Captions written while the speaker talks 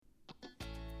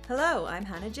Hello, I'm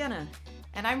Hannah Jenner.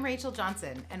 And I'm Rachel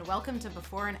Johnson, and welcome to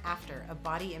Before and After, a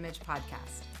body image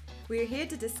podcast. We are here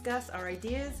to discuss our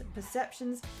ideas,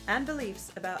 perceptions, and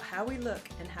beliefs about how we look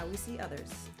and how we see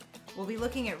others. We'll be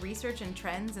looking at research and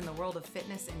trends in the world of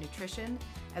fitness and nutrition,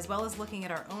 as well as looking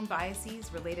at our own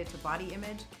biases related to body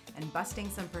image and busting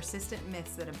some persistent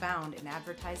myths that abound in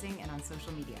advertising and on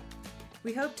social media.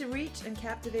 We hope to reach and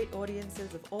captivate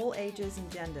audiences of all ages and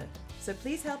gender. So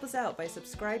please help us out by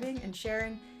subscribing and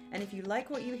sharing. And if you like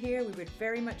what you hear, we would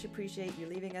very much appreciate you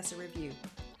leaving us a review.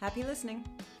 Happy listening.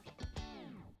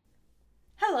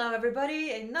 Hello,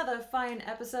 everybody. Another fine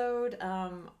episode.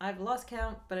 I've lost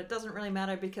count, but it doesn't really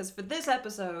matter because for this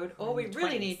episode, all we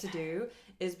really need to do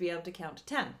is be able to count to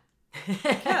 10.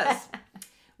 Because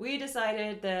we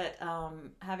decided that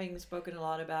having spoken a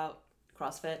lot about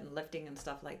CrossFit and lifting and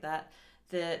stuff like that,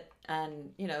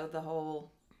 and you know, the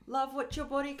whole love what your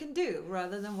body can do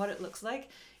rather than what it looks like,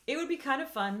 it would be kind of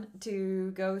fun to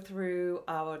go through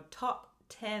our top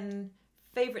 10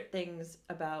 favorite things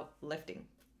about lifting.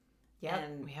 Yeah,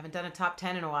 we haven't done a top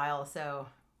 10 in a while, so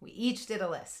we each did a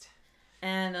list.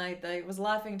 And I was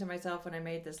laughing to myself when I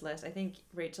made this list. I think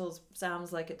Rachel's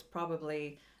sounds like it's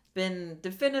probably been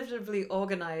definitively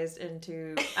organized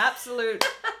into absolute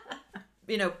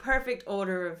perfect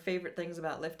order of favorite things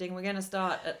about lifting. We're going to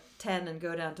start at 10 and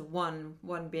go down to 1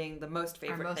 being the most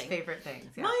favorite thing. Our most favorite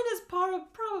things, yeah. Mine is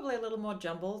probably a little more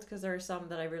jumbled because there are some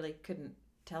that I really couldn't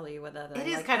tell you whether they're It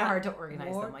is kind of hard to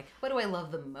organize them. Like, what do I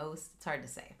love the most? It's hard to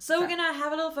say. So we're going to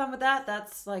have a little fun with that.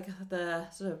 That's like the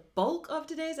sort of bulk of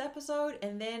today's episode.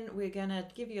 And then we're going to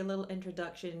give you a little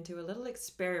introduction to a little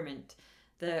experiment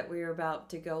that we're about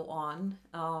to go on.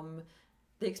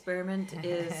 The experiment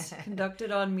is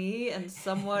conducted on me and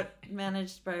somewhat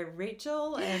managed by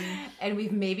Rachel. And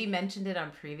we've maybe mentioned it on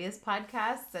previous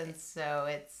podcasts, and so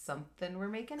it's something we're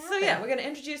making happen. So yeah, we're going to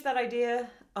introduce that idea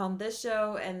on this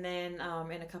show, and then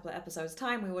in a couple of episodes'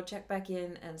 time, we will check back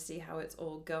in and see how it's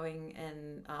all going,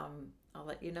 and I'll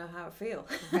let you know how it feels.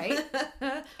 Right?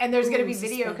 And there's going to be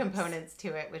video components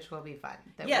to it, which will be fun.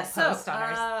 That we'll post on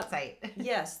our site.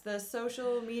 Yes, the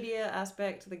social media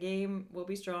aspect of the game will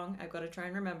be strong. I've got to try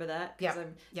and remember that because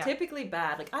I'm typically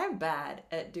bad. Like, I'm bad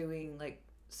at doing like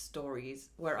stories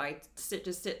where I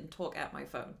just sit and talk at my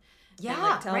phone. Yeah, and,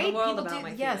 like, tell right. the world People about do.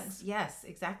 my Yes, feelings. yes,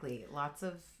 exactly. Lots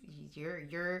of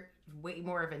you're way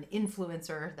more of an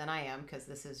influencer than I am because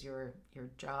this is your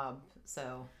job.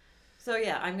 So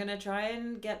yeah, I'm going to try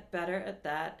and get better at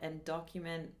that and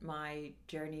document my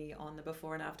journey on the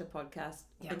Before and After podcast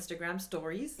Instagram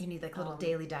stories. You need like a little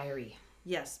daily diary.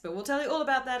 Yes, but we'll tell you all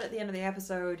about that at the end of the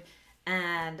episode.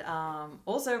 And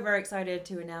also very excited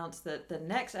to announce that the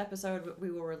next episode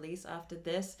we will release after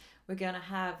this, we're going to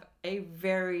have a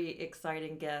very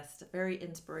exciting guest, a very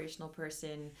inspirational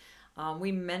person.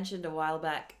 We mentioned a while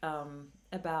back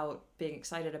about being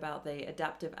excited about the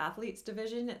Adaptive Athletes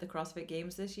division at the CrossFit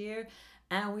Games this year.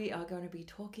 And we are going to be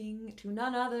talking to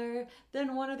none other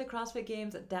than one of the CrossFit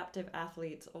Games adaptive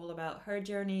athletes, all about her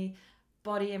journey,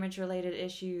 body image related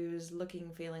issues,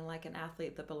 feeling like an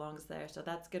athlete that belongs there. So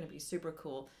that's going to be super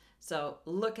cool. So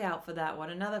look out for that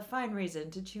one. Another fine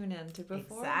reason to tune in to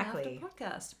Before and After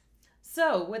podcast.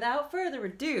 So without further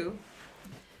ado,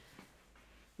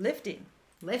 lifting.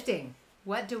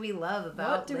 What do we love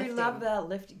about lifting? What do we love about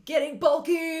lifting? Getting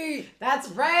bulky! That's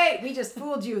right! We just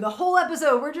fooled you. The whole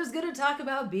episode, we're just going to talk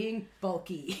about being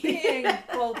bulky. Being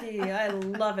bulky. I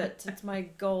love it. It's my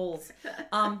goals.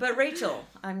 But Rachel,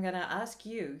 I'm going to ask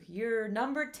you, your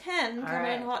number 10,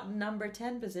 coming in hot number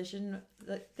 10 position,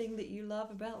 the thing that you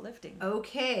love about lifting.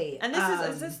 Okay. And this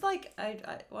is this like, I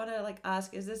want to like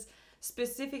ask, is this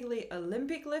specifically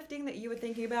Olympic lifting that you were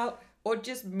thinking about? Or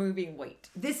just moving weight?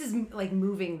 This is like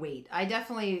moving weight. I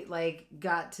definitely like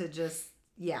got to just,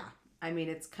 I mean,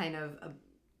 it's kind of,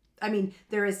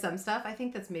 there is some stuff I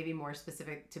think that's maybe more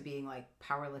specific to being like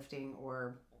powerlifting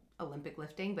or Olympic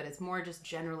lifting, but it's more just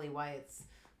generally why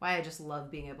I just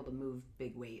love being able to move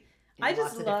big weight in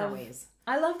lots of different ways.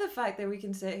 I love the fact that we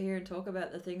can sit here and talk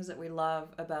about the things that we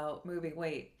love about moving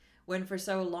weight, when for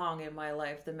so long in my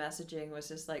life, the messaging was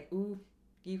just like, ooh,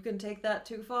 you can take that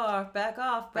too far. Back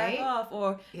off.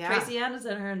 Or Tracy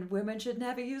Anderson, and women should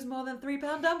never use more than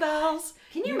 3-pound dumbbells.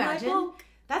 Can you imagine?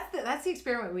 That's the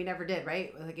experiment we never did,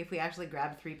 right? Like if we actually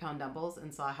grabbed 3-pound dumbbells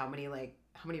and saw how many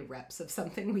reps of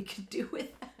something we could do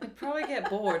with them. I'd probably get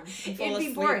bored. It'd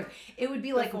be boring. It would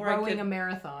be like rowing a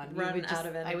marathon. Out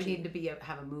of energy. I would need to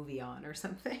have a movie on or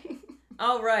something.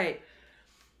 All right.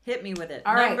 Hit me with it.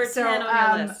 All number right. 10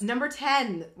 on your list. Number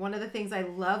 10, one of the things I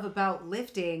love about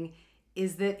lifting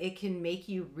is that it can make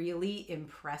you really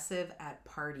impressive at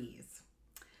parties.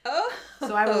 Oh.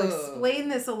 So I will explain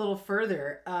this a little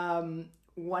further.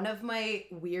 One of my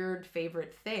weird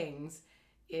favorite things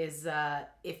is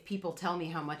if people tell me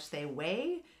how much they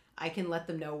weigh, I can let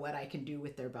them know what I can do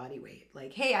with their body weight.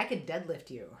 Like, hey, I could deadlift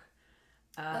you.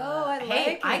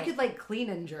 Hey, I could like clean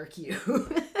and jerk you.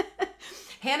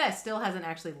 Hannah still hasn't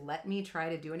actually let me try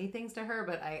to do anything to her,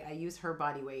 but I use her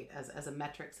body weight as a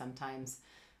metric sometimes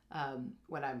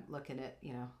when I'm looking at,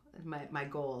 my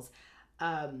goals.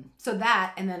 So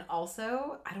that, and then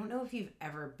also, I don't know if you've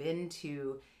ever been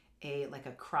to a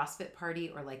CrossFit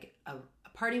party or like a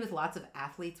party with lots of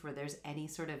athletes where there's any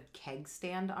sort of keg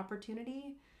stand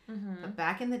opportunity. Mm-hmm. But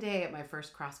back in the day at my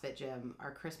first CrossFit gym,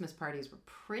 our Christmas parties were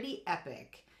pretty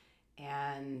epic.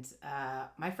 And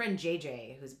my friend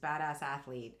JJ, who's a badass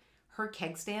athlete, her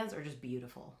keg stands are just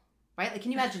beautiful, right? Like,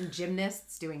 can you imagine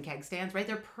gymnasts doing keg stands, right?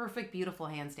 They're perfect, beautiful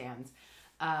handstands.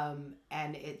 And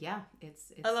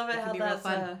it's I love it can how be real that's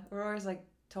fun. we're always like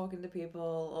talking to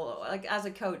people, or like as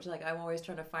a coach, like I'm always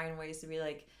trying to find ways to be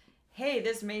like, hey,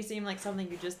 this may seem like something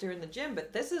you just do in the gym,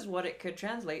 but this is what it could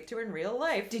translate to in real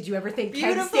life. Did you ever think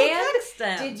Beautiful keg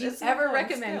stands? Did you It's ever a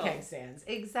recommend skill. keg stands?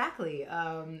 Exactly.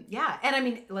 Yeah. And I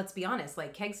mean, let's be honest,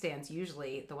 like keg stands,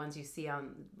 usually the ones you see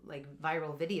on like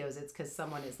viral videos, it's because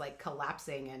someone is like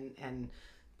collapsing and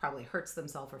probably hurts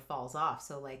themselves or falls off.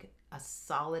 So like a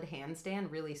solid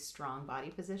handstand, really strong body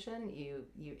position,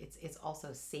 it's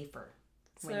also safer.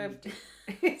 So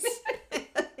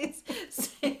it's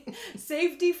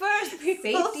safety first,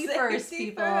 people. Safety first,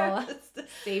 people. First.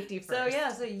 Safety first. So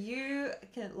yeah, so you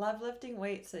can love lifting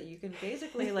weights, so you can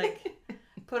basically like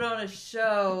put on a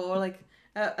show or like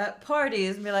at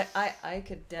parties and be like, I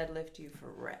could deadlift you for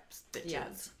reps, bitches.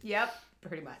 Yes. Yep.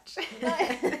 Pretty much.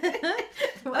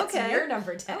 What's your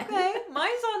number 10? Okay,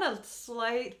 mine's on a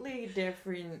slightly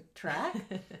different track.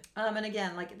 And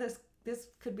again, like this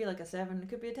could be like a 7, it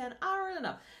could be a 10. I don't really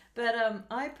know. But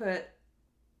I put,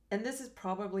 and this is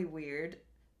probably weird,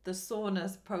 the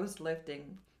soreness post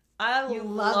lifting. I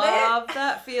love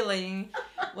that feeling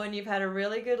when you've had a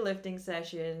really good lifting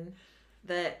session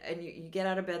and you get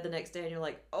out of bed the next day and you're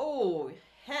like, oh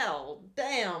hell,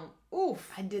 damn,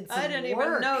 oof! I didn't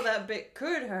even know that bit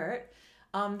could hurt.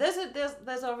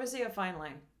 There's obviously a fine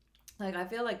line. Like I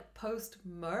feel like post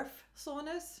Murph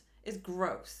soreness is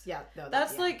gross. Yeah, no,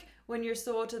 that's like when you're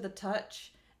sore to the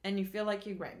touch and you feel like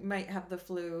you might have the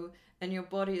flu and your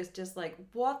body is just like,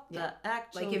 what the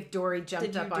actual... Like if Dory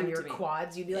jumped up on your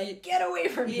quads, you'd be like, get away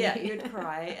from me. Yeah, you'd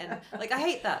cry. And like, I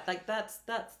hate that. Like that's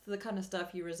the kind of stuff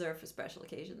you reserve for special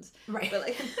occasions. Right. But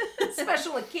like...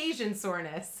 special occasion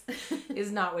soreness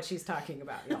is not what she's talking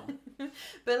about, y'all.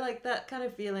 But like that kind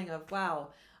of feeling of, wow,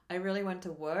 I really went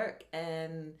to work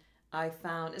and I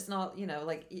found... It's not,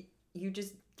 like you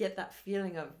just get that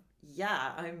feeling of,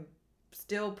 yeah, I'm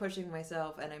still pushing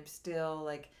myself and I'm still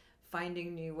like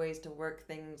finding new ways to work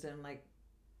things and like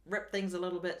rip things a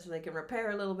little bit so they can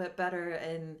repair a little bit better.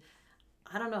 And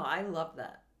I don't know, I love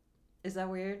that. Is that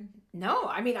weird? No,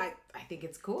 I mean, I think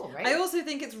it's cool, right? I also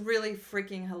think it's really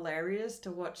freaking hilarious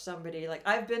to watch somebody, like,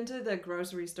 I've been to the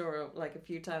grocery store like a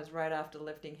few times right after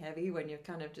lifting heavy when you're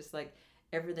kind of just like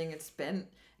everything is spent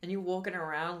and you're walking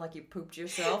around like you pooped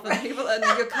yourself and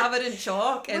you're covered in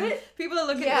chalk and people are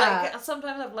looking like,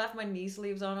 sometimes I've left my knee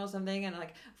sleeves on or something and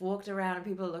like I've walked around and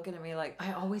people are looking at me like,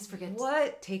 I always forget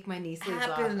to take my knee sleeves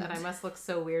off and I must look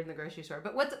so weird in the grocery store.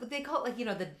 But what they call it,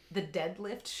 like, the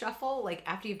deadlift shuffle, like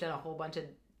after you've done a whole bunch of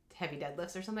heavy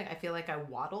deadlifts or something, I feel like I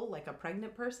waddle like a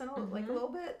pregnant person, like a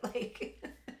little bit, like.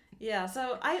 Yeah,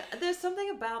 so there's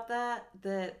something about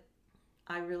that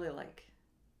I really like.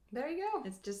 There you go.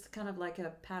 It's just kind of like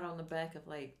a pat on the back of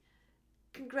like,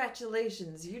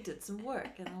 congratulations, you did some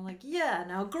work. And I'm like, yeah,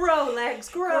 now grow, legs,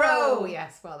 grow.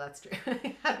 Yes, well, that's true.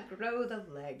 How to grow the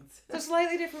legs. So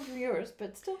slightly different from yours,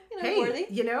 but still, worthy.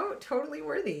 Totally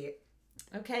worthy.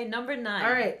 Okay, number 9.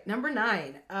 All right, number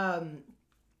 9.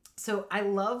 So I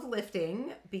love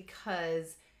lifting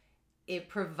because it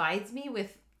provides me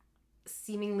with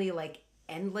seemingly like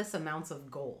endless amounts of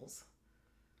goals.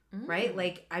 Right?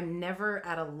 Like I'm never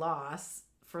at a loss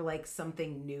for like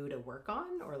something new to work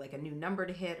on or like a new number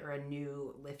to hit or a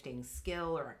new lifting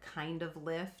skill or a kind of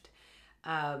lift.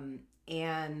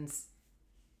 And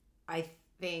I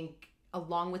think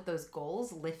along with those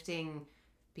goals, lifting,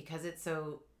 because it's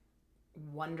so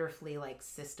wonderfully like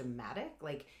systematic,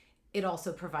 like it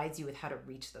also provides you with how to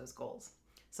reach those goals.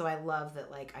 So I love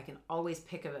that, like, I can always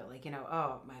pick of it, like,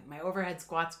 my overhead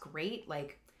squat's great.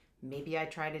 Like, maybe I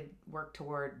try to work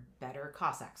toward better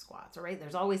Cossack squats, right?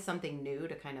 There's always something new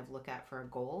to kind of look at for a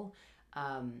goal.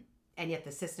 And yet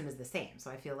the system is the same. So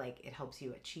I feel like it helps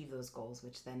you achieve those goals,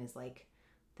 which then is like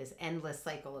this endless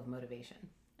cycle of motivation.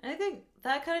 And I think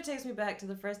that kind of takes me back to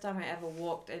the first time I ever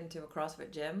walked into a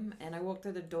CrossFit gym. And I walked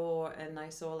through the door and I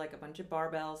saw like a bunch of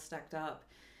barbells stacked up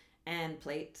and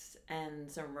plates and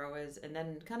some rowers and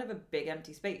then kind of a big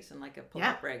empty space and like a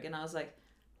pull-up rig. And I was like,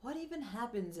 what even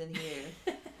happens in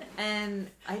here? And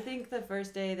I think the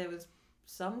first day there was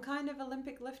some kind of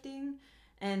Olympic lifting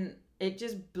and it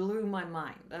just blew my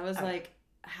mind. I was like,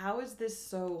 how is this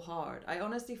so hard? I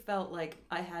honestly felt like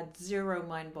I had zero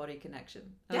mind-body connection.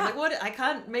 I was like, what? I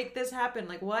can't make this happen.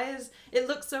 Like, why is it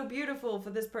looks so beautiful for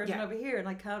this person over here and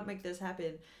I can't make this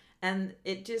happen? And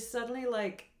it just suddenly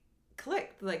like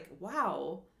clicked. Like,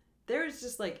 wow, there's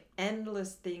just like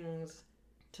endless things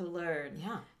to learn.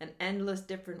 And endless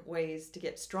different ways to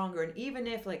get stronger. And even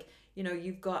if like, you know,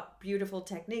 you've got beautiful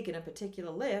technique in a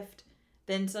particular lift,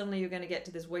 then suddenly you're going to get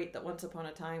to this weight that once upon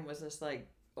a time was just like,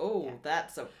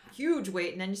 that's a huge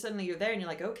weight. And then suddenly you're there and you're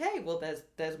like, okay, well,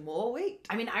 there's more weight.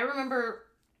 I mean, I remember,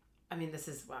 this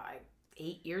is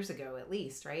 8 years ago at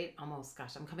least, right? Almost,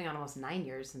 gosh, I'm coming on almost 9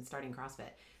 years since starting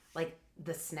CrossFit. Like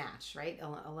the snatch, right?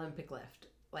 Olympic lift,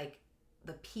 like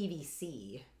the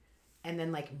PVC, and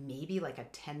then like maybe like a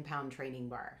 10-pound training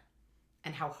bar,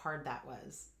 and how hard that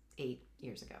was 8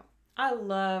 years ago. I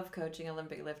love coaching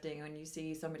Olympic lifting when you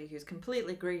see somebody who's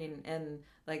completely green and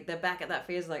like they're back at that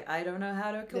phase like, I don't know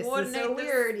how to coordinate this. Is so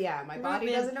weird. Yeah, my body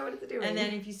doesn't know what it's doing. And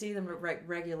then if you see them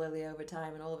regularly over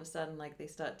time and all of a sudden like they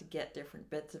start to get different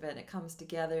bits of it and it comes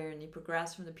together and you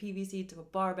progress from the PVC to a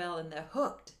barbell and they're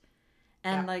hooked.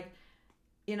 And like,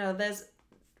 you know, there's,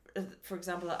 for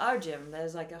example, at our gym,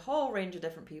 there's like a whole range of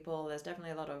different people. There's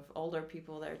definitely a lot of older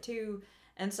people there too.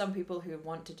 And some people who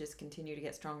want to just continue to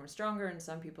get stronger and stronger, and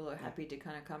some people are happy to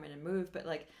kind of come in and move. But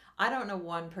like, I don't know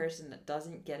one person that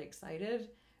doesn't get excited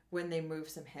when they move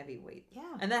some heavy weight.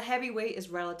 Yeah. And that heavy weight is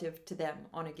relative to them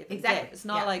on a given day. It's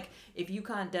not like if you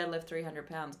can't deadlift 300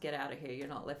 pounds, get out of here. You're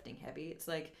not lifting heavy. It's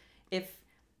like if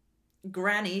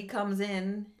Granny comes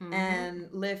in and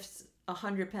lifts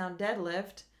 100-pound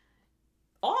deadlift,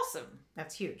 awesome.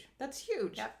 That's huge. That's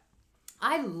huge. Yep.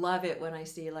 I love it when I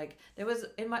see like there was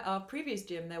in my previous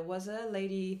gym there was a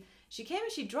lady, she came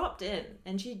and she dropped in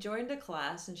and she joined a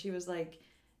class and she was like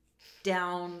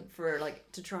down for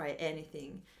like to try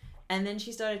anything, and then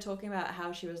she started talking about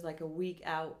how she was like a week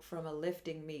out from a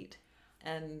lifting meet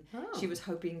and she was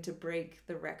hoping to break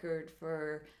the record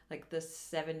for like the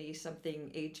 70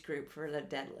 something age group for the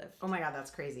deadlift. Oh my god,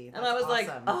 that's crazy. That's and I was awesome. like,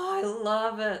 oh, I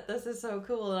love it, this is so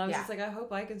cool. And I was just like, I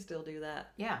hope I can still do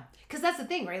that. Yeah, because that's the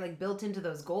thing, right? Like built into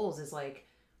those goals is like,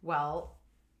 well,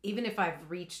 even if I've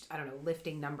reached, I don't know,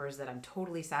 lifting numbers that I'm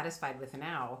totally satisfied with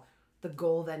now, the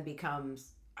goal then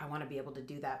becomes I want to be able to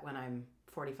do that when I'm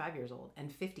 45 years old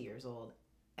and 50 years old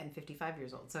and 55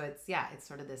 years old. So it's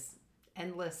sort of this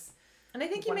endless. And I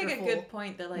think you make a good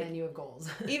point that like menu of goals.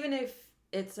 even if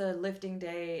it's a lifting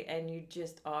day and you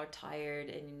just are tired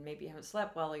and you maybe haven't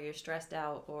slept well or you're stressed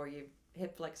out or your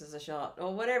hip flexes a shot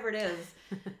or whatever it is,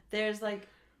 there's like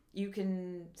you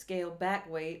can scale back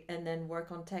weight and then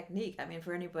work on technique. I mean,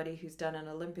 for anybody who's done an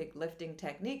Olympic lifting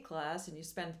technique class and you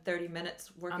spend 30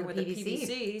 minutes working with a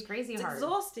PVC, it's crazy hard. It's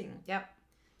exhausting. Yep.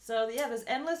 So yeah, there's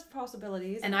endless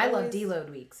possibilities. And I love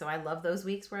deload weeks. So I love those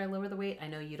weeks where I lower the weight. I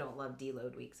know you don't love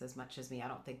deload weeks as much as me. I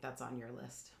don't think that's on your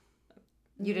list.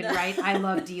 You didn't write, I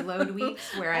love deload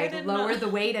weeks where I lower the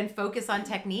weight and focus on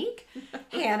technique.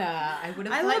 Hannah, I would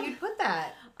have thought you'd put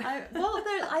that. I think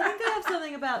I have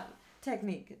something about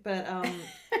technique, but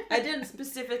I didn't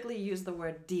specifically use the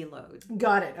word deload.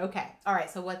 Got it. Okay. All right.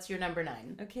 So what's your number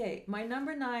 9? Okay, my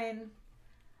number 9.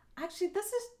 Actually,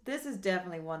 this is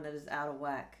definitely one that is out of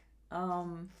whack.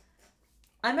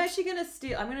 I'm actually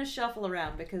I'm gonna shuffle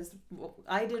around because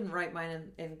I didn't write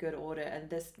mine in good order,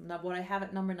 and what I have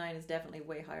at number 9 is definitely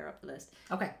way higher up the list.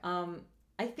 Okay.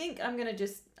 I think I'm gonna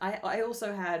I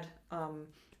also had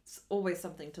always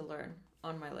something to learn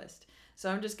on my list,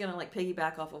 so I'm just gonna like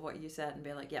piggyback off of what you said and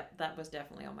be like, yep, that was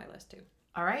definitely on my list too.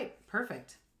 All right,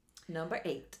 perfect. Number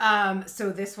 8.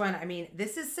 So this one, I mean,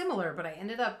 this is similar, but I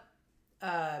ended up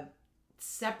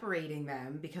separating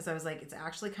them because I was like, it's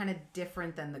actually kind of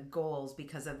different than the goals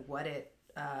because of what it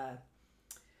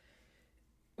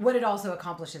also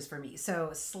accomplishes for me.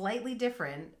 So slightly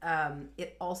different.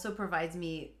 It also provides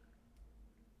me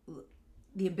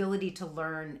the ability to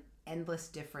learn endless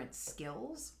different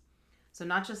skills. So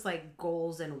not just like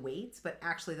goals and weights, but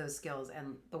actually those skills.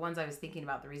 And the ones I was thinking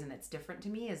about, the reason it's different to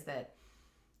me is that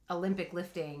Olympic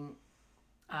lifting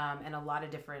and a lot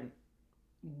of different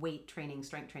weight training,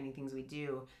 strength training things we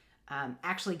do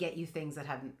actually get you things that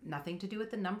have nothing to do with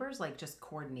the numbers, like just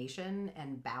coordination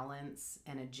and balance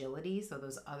and agility. So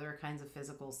those other kinds of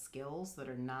physical skills that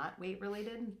are not weight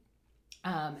related.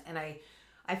 And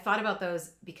I thought about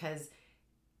those because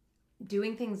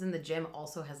doing things in the gym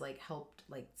also has like helped,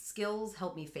 like skills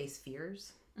help me face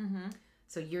fears. Mm-hmm.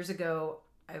 So years ago,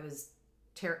 I was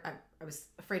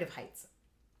afraid of heights,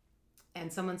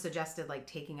 and someone suggested like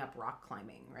taking up rock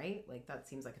climbing, right? Like that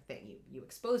seems like a thing. You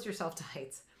expose yourself to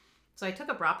heights. So I took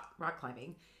up rock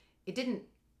climbing. It didn't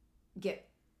get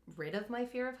rid of my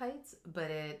fear of heights,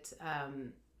 but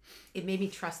it made me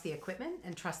trust the equipment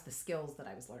and trust the skills that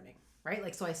I was learning, right?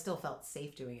 Like, so I still felt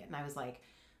safe doing it. And I was like,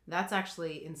 that's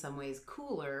actually in some ways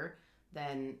cooler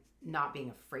than not being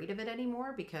afraid of it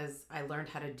anymore, because I learned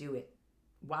how to do it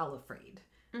while afraid,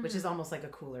 which is almost like a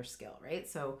cooler skill, right?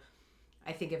 So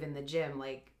I think of in the gym,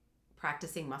 like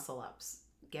practicing muscle ups,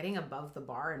 getting above the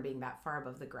bar and being that far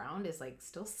above the ground is like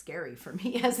still scary for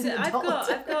me as an adult.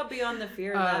 I've got beyond the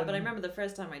fear of that, but I remember the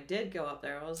first time I did go up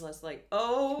there, I was less like,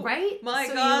 oh, right? my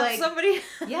So God, you, like, somebody.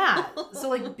 Yeah. So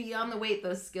like beyond the weight,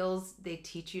 those skills, they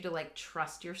teach you to like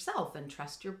trust yourself and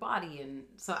trust your body. And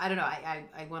so I don't know,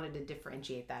 I wanted to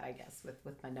differentiate that, I guess,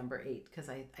 with my number 8, because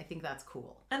I think that's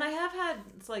cool. And I have had,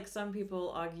 it's like some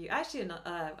people argue, actually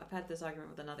I've had this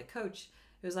argument with another coach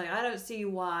who's like, I don't see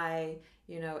why,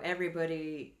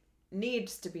 everybody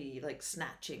needs to be like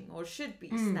snatching or should be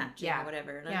snatching or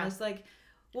whatever. And I'm just like,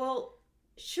 well,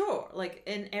 sure, like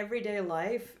in everyday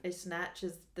life, a snatch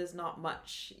there's not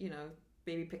much,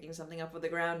 maybe picking something up off the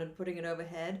ground and putting it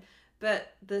overhead,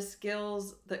 but the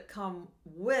skills that come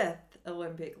with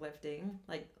Olympic lifting,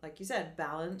 like you said,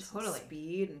 balance, totally,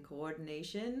 speed, and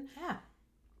coordination. Yeah.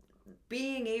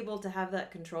 Being able to have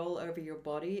that control over your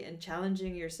body and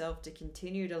challenging yourself to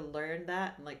continue to learn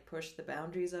that and like push the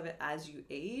boundaries of it as you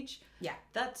age. Yeah.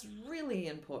 That's really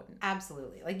important.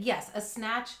 Absolutely. Like, yes, a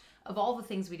snatch, of all the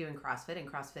things we do in CrossFit, and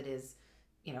CrossFit is,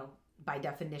 by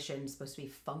definition supposed to be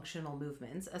functional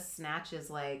movements, a snatch is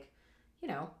like,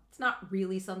 it's not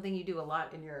really something you do a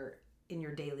lot in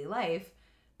your daily life,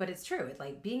 but it's true. It's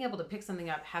like being able to pick something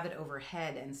up, have it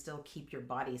overhead, and still keep your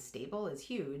body stable is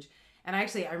huge. And I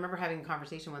remember having a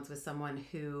conversation once with someone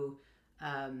who,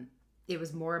 it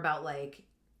was more about like,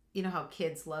 how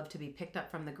kids love to be picked up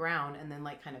from the ground and then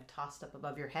like kind of tossed up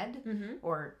above your head,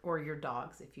 or your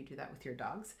dogs, if you do that with your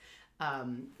dogs,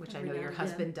 which I know your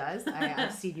husband does.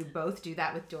 I've seen you both do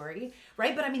that with Dory,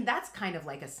 right? But I mean, that's kind of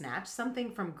like a snatch, something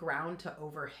from ground to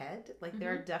overhead. Like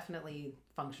there are definitely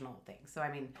functional things. So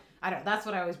I mean, I don't know. That's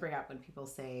what I always bring up when people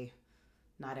say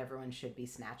not everyone should be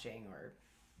snatching, or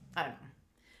I don't know.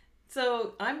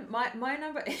 So my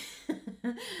number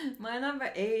my number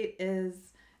 8 is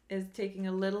taking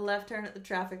a little left turn at the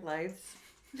traffic lights,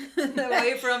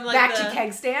 away from like back to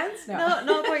keg stands. No,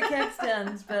 not quite keg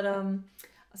stands, but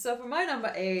so for my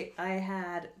number 8, I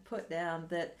had put down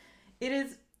that it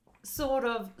is sort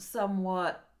of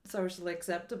somewhat socially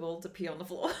acceptable to pee on the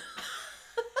floor.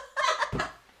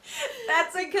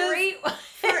 That's a great one.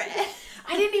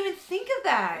 I didn't even think of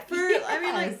that. I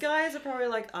mean, like, guys are probably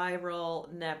like, eye roll,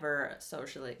 never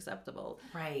socially acceptable.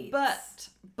 Right. But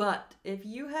if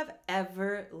you have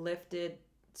ever lifted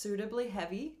suitably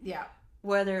heavy, yeah,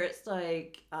 whether it's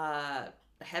like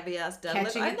heavy ass deadlift,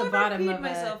 catching I've at the never bottom peed of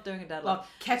myself doing a deadlift. Well,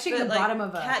 catching the bottom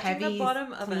of a heavy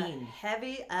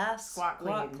ass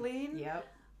squat clean. Yep.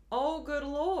 Oh, good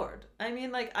Lord. I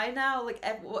mean, like, I now, like,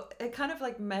 I kind of,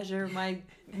 like, measure my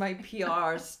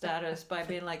PR status by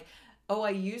being like, oh, I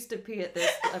used to pee at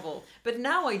this level, but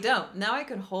now I don't. Now I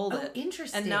can hold it.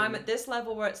 Interesting. And now I'm at this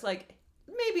level where it's, like,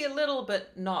 maybe a little,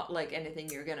 but not, like, anything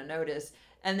you're going to notice.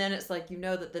 And then it's, like,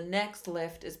 that the next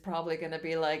lift is probably going to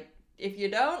be, like, if you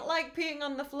don't like peeing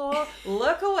on the floor,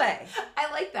 look away.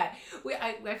 I like that.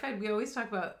 I find we always talk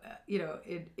about,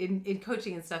 in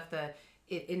coaching and stuff,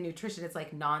 in nutrition, it's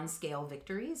like non-scale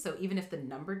victories. So even if the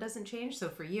number doesn't change, so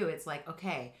for you, it's like,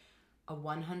 okay, a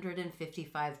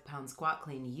 155-pound squat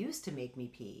clean used to make me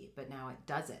pee, but now it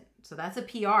doesn't. So that's a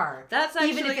PR. That's actually,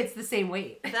 even if it's the same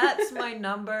weight. That's my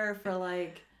number for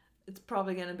like, it's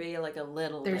probably going to be like a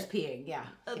little There's bit. peeing, yeah.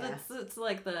 It's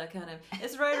like the kind of,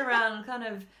 it's right around kind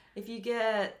of, if you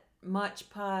get much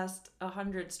past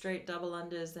 100 straight double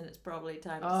unders, then it's probably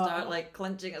time to start like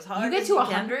clenching as hard as you get to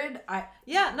 100?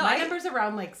 My number's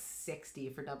around like 60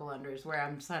 for double unders, where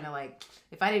I'm kind of like,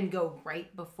 if I didn't go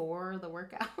right before the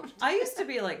workout. I used to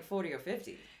be like 40 or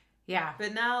 50. Yeah.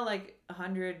 But now like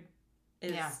 100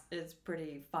 is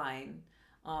pretty fine.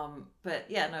 But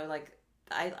yeah, no, like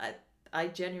I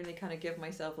genuinely kind of give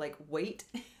myself like weight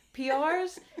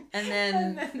PRs and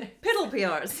then piddle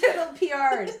PRs. Piddle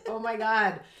PRs. Oh my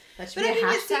God. That should be a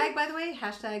hashtag, by the way.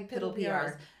 Hashtag piddle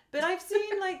PRs. But I've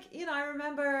seen like, I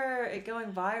remember it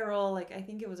going viral. Like I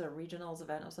think it was a regionals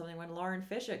event or something when Lauren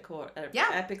Fisher caught an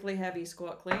epically heavy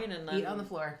squat clean and then eat on the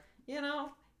floor.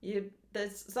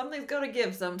 there's something's got to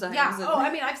give sometimes. Yeah. Oh,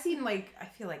 I mean, I've seen like, I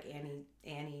feel like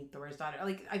Annie Thor's daughter.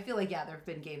 Like, I feel like, yeah, there have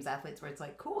been games athletes where it's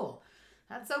like, cool,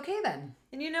 that's okay then.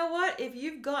 And you know what? If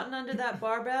you've gotten under that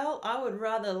barbell, I would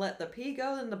rather let the pee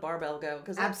go than the barbell go,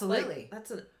 because absolutely,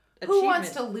 that's an who wants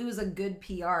to lose a good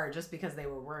PR just because they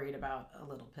were worried about a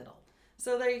little piddle?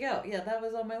 So there you go. Yeah, that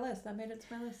was on my list. That made it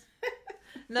to my list.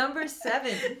 Number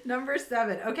 7. Number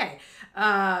 7. Okay.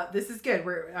 This is good.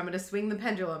 I'm going to swing the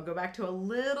pendulum, go back to a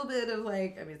little bit of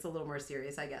like, I mean, it's a little more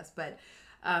serious, I guess, but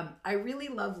I really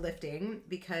love lifting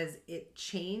because it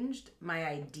changed my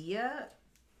idea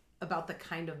about the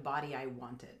kind of body I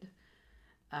wanted.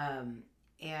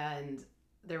 And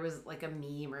there was like a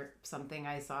meme or something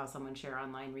I saw someone share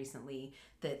online recently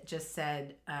that just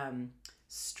said,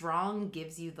 strong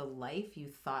gives you the life you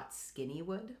thought skinny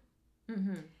would.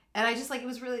 Mm-hmm. And I just like,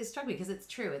 it struck me because it's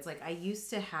true. It's like, I used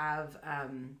to have, I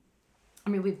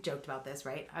mean, we've joked about this,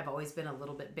 right? I've always been a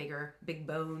little bit bigger, big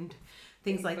boned,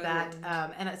 things like that.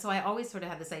 And so I always sort of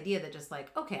had this idea that just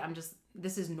like, okay,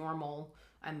 this is normal.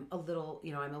 I'm a little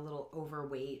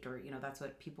overweight, or, that's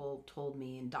what people told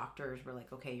me, and doctors were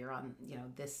like, okay, you're on,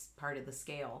 this part of the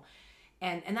scale.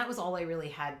 And that was all I really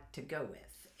had to go with.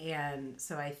 And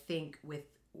so I think with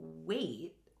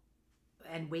weight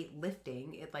and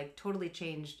weightlifting, it like totally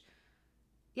changed,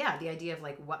 the idea of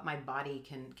like what my body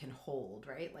can hold,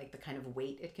 right? Like the kind of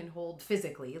weight it can hold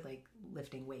physically, like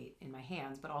lifting weight in my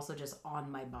hands, but also just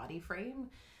on my body frame.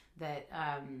 That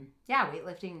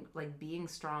weightlifting, like being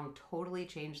strong, totally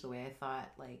changed the way I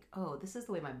thought, like, oh, this is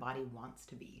the way my body wants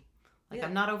to be. Like,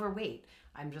 I'm not overweight.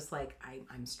 I'm just like,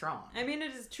 I'm strong. I mean,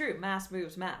 it is true. Mass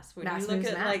moves mass. When you look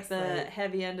at like the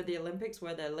heavy end of the Olympics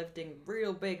where they're lifting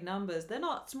real big numbers, they're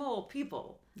not small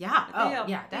people. Yeah. They are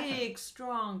definitely. Big,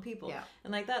 strong people. Yeah.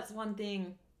 And like, that's one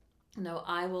thing,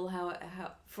 I will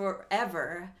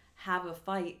forever have a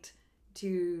fight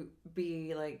to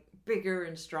be like bigger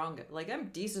and stronger. Like, I'm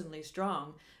decently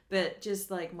strong, but just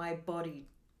like my body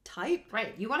type,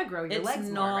 right? You want to grow your legs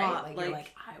more, right? Like you're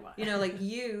like, I want. Like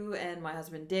you and my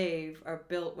husband Dave are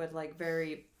built with like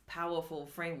very powerful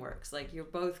frameworks. Like, you're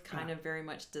both kind of very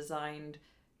much designed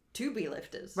to be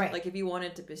lifters, right? Like, if you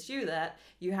wanted to pursue that,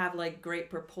 you have like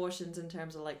great proportions in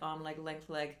terms of like arm, leg, length,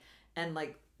 leg, and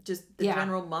like just the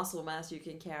general muscle mass you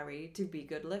can carry to be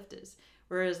good lifters.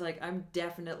 Whereas like, I'm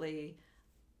definitely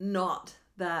not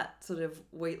that sort of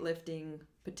weightlifting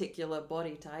particular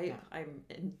body type.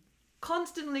 I'm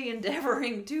constantly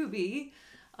endeavoring to be,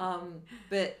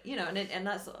 but and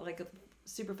that's like a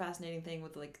super fascinating thing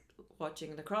with like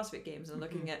watching the CrossFit Games and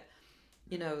looking at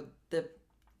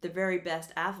the very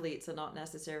best athletes are not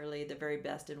necessarily the very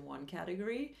best in one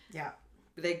category.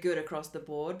 They're good across the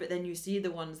board, but then you see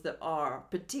the ones that are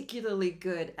particularly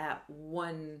good at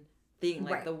one thing,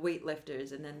 like the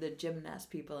weightlifters and then the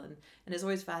gymnast people, and it's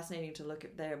always fascinating to look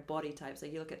at their body types.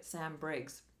 Like, you look at Sam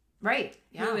Briggs, right?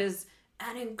 Who is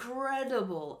an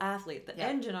incredible athlete. The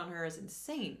engine on her is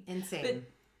insane. But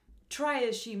try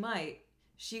as she might,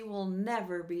 she will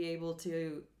never be able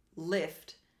to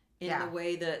lift in the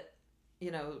way that,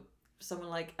 someone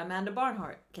like Amanda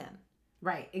Barnhart can.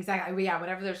 Right, exactly. Yeah,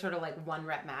 whenever there's sort of like 1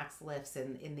 rep max lifts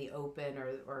in the open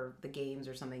or the games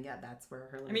or something, that's where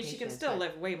her limitation is. I mean, she can still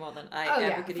lift way more than I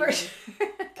ever could even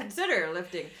consider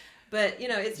lifting. But,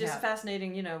 it's just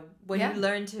fascinating, when you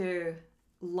learn to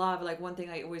love, like, one thing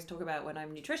I always talk about when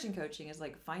I'm nutrition coaching is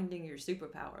like finding your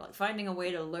superpower, like finding a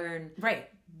way to learn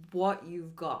what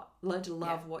you've got, learn to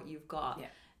love what you've got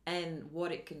and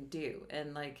what it can do.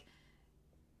 And like,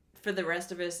 for the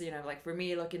rest of us, like for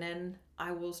me looking in,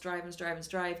 I will strive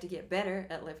to get better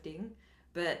at lifting,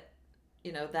 but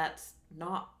that's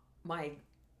not my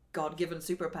God-given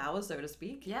superpower, so to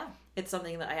speak. It's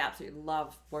something that I absolutely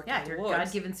love working towards. Your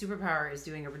God-given superpower is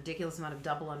doing a ridiculous amount of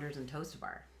double unders and toast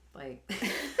bar. Like,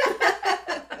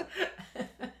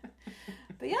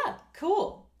 but yeah,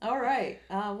 cool. All right.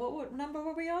 What number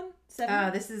were we on?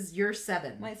 7? This is your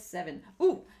 7. My 7.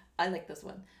 Ooh, I like this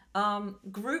one.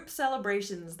 Group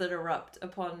celebrations that erupt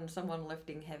upon someone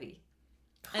lifting heavy.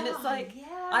 And it's like,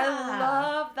 I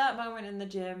love that moment in the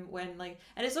gym when like,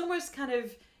 and it's almost kind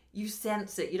of, you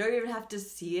sense it. You don't even have to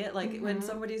see it. Like when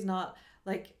somebody's not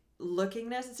like looking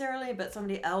necessarily, but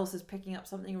somebody else is picking up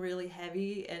something really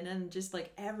heavy, and then just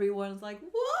like everyone's like,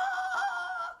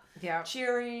 whoa,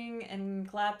 cheering and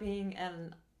clapping,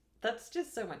 and that's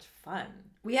just so much fun.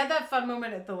 We had that fun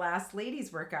moment at the last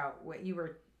ladies workout where you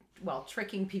were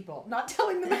tricking people, not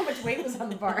telling them how much weight was on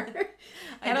the bar.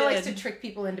 Hannah likes to trick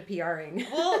people into PRing.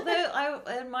 Well,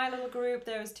 in my little group,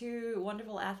 there's 2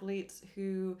 wonderful athletes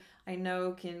who I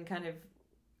know can kind of,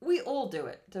 we all do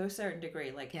it to a certain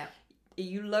degree. Like,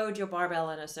 you load your barbell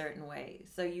in a certain way,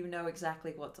 so you know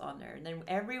exactly what's on there. And then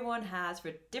everyone has,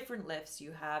 for different lifts,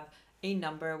 you have a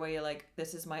number where you're like,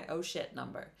 this is my oh shit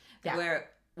number. Yeah. Where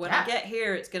when I get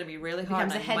here, it's going to be really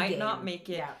hard and I might not make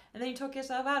it. Yeah. And then you talk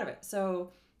yourself out of it.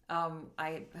 So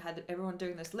I had everyone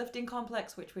doing this lifting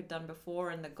complex, which we'd done before,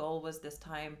 and the goal was this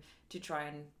time to try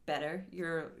and better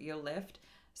your lift.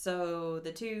 So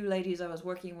the two ladies I was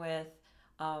working with,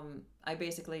 I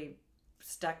basically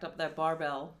stacked up their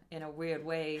barbell in a weird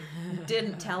way,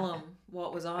 didn't tell them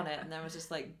what was on it, and then was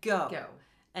just like, go.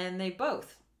 And they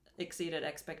both exceeded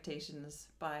expectations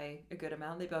by a good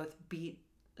amount. They both beat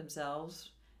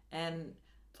themselves, and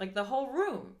like the whole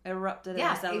room erupted in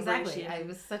a celebration. Exactly. It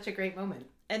was such a great moment.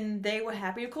 And they were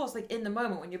happy. Of course, like in the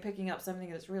moment when you're picking up something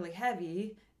that's really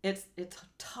heavy, it's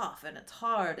tough and it's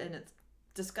hard and it's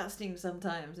disgusting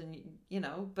sometimes, and you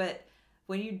know, but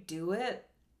when you do it,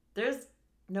 there's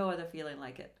no other feeling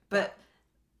like it. But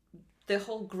the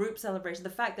whole group celebration, the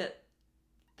fact that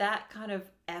that kind of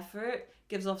effort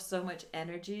gives off so much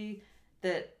energy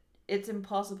that it's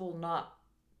impossible not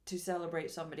to celebrate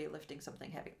somebody lifting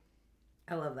something heavy.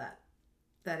 I love that.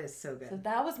 That is so good. So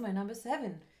that was my number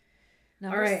 7.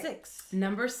 Number 6.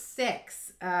 Number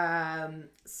 6.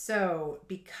 So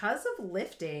because of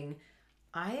lifting,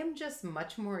 I am just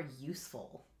much more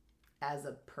useful as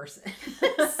a person.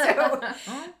 So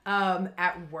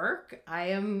at work, I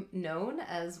am known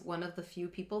as one of the few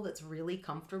people that's really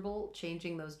comfortable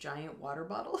changing those giant water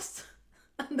bottles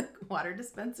on the water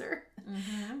dispenser.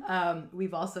 Mm-hmm.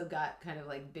 We've also got kind of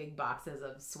like big boxes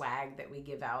of swag that we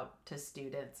give out to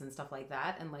students and stuff like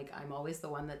that. And like, I'm always the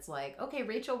one that's like, okay,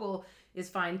 Rachel is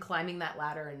fine climbing that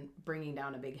ladder and bringing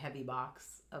down a big heavy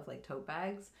box of like tote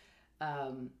bags.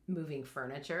 Moving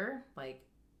furniture, like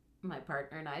my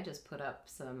partner and I just put up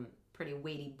some pretty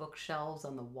weighty bookshelves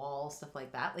on the wall, stuff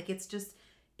like that. Like it's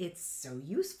so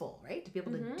useful, right? To be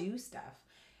able to do stuff.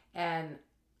 And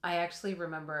I actually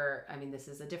remember, I mean, this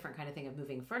is a different kind of thing of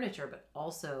moving furniture, but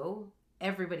also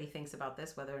everybody thinks about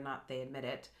this, whether or not they admit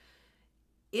it.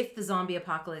 If the zombie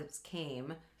apocalypse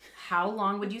came, how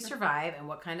long would you survive, and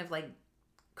what kind of like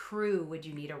crew would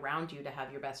you need around you to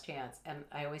have your best chance? And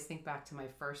I always think back to my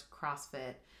first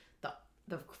CrossFit,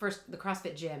 the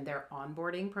CrossFit gym, their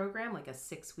onboarding program, like a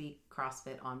 6-week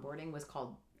CrossFit onboarding, was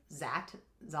called ZAT,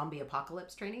 Zombie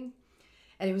Apocalypse Training.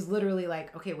 And it was literally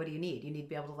like, okay, what do you need? You need to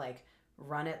be able to like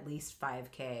run at least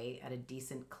 5K at a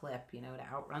decent clip, you know, to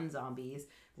outrun zombies,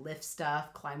 lift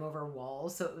stuff, climb over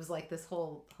walls. So it was like this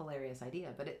whole hilarious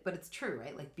idea, but it's true,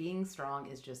 right? Like being strong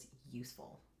is just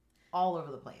useful all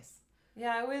over the place.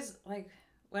 Yeah, I always, like,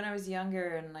 when I was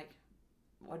younger and, like,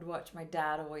 I'd watch my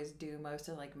dad always do most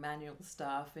of, like, manual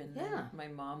stuff, and then my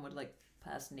mom would, like,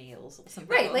 pass nails or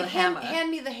something. Right, like, hand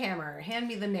me the hammer, hand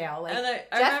me the nail. Like,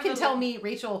 Jeff can tell me,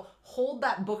 Rachel, hold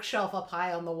that bookshelf up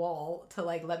high on the wall to,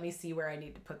 like, let me see where I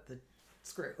need to put the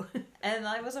screw. And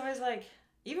I was always, like,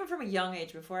 even from a young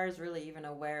age, before I was really even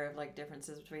aware of like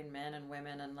differences between men and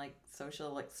women and like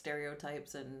social like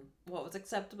stereotypes and what was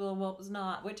acceptable and what was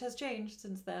not, which has changed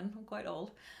since then. I'm quite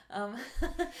old.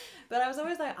 But I was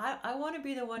always like, I want to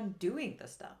be the one doing the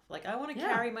stuff. Like I want to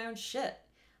carry my own shit.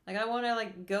 Like I want to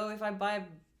like go, if I buy a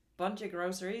bunch of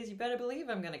groceries, you better believe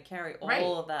I'm going to carry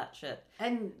all of that shit.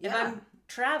 And if I'm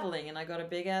traveling and I got a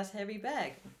big ass heavy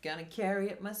bag, I'm going to carry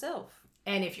it myself.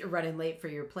 And if you're running late for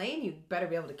your plane, you better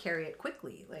be able to carry it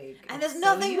quickly. Like, and there's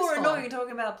nothing more annoying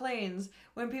talking about planes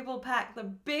when people pack the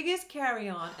biggest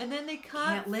carry-on and then they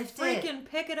can't lift freaking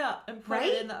pick it up and put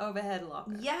it in the overhead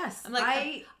locker. Yes. I'm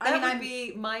like, that would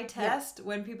be my test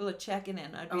when people are checking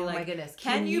in. I'd be like, my goodness.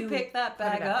 Can you pick that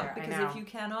bag up? Because if you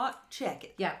cannot, check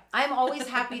it. Yeah. I'm always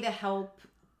happy to help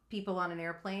people on an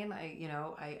airplane.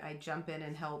 I jump in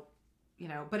and help. You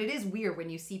know, but it is weird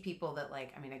when you see people that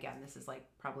like, I mean, again, this is like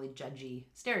probably judgy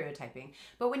stereotyping,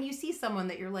 but when you see someone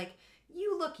that you're like,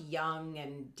 you look young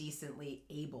and decently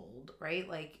abled, right?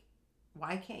 Like,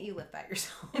 why can't you lift that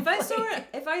yourself? If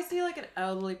I see like an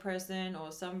elderly person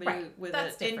or somebody with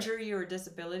an injury or a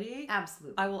disability,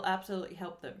 absolutely, I will absolutely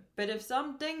help them. But if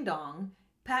some ding dong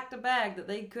packed a bag that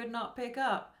they could not pick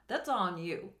up, that's on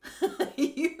you.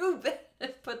 You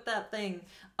better put that thing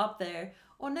up there.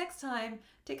 Or next time,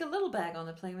 take a little bag on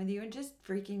the plane with you and just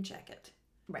freaking check it.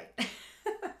 Right.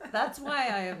 That's why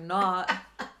I am not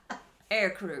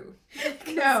air crew.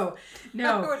 No.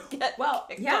 Well,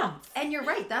 yeah. And you're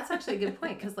right. That's actually a good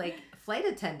point. Because, like, flight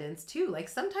attendants, too. Like,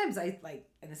 sometimes I, like,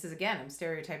 and this is, again, I'm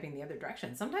stereotyping the other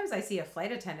direction. Sometimes I see a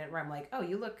flight attendant where I'm like, oh,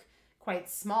 you look quite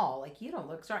small. Like, you don't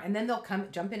look strong. And then they'll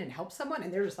jump in and help someone.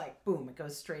 And they're just like, boom, it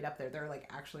goes straight up there. They're, like,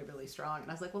 actually really strong. And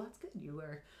I was like, well, that's good.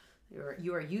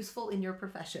 You are useful in your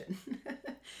profession.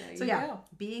 So yeah,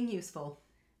 being useful.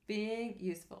 Being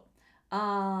useful.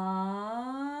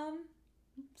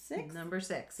 6? Number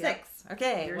 6. Yep. 6.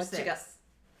 Okay, You're what 6. you got?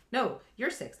 No, you're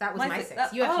 6. That was my six.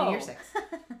 6. You have to do your Oh. 6.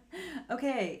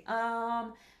 Okay,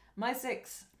 my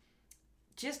 6,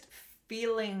 just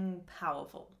feeling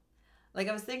powerful. Like,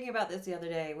 I was thinking about this the other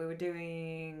day. We were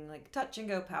doing like touch and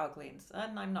go power cleans,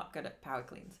 and I'm not good at power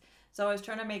cleans. So I was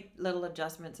trying to make little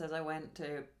adjustments as I went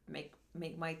to make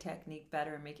my technique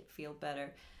better and make it feel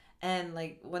better. And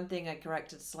like one thing I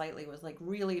corrected slightly was like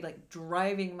really like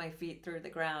driving my feet through the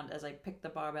ground as I pick the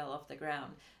barbell off the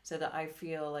ground, so that I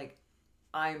feel like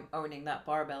I'm owning that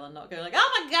barbell and not going like,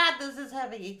 oh my god, this is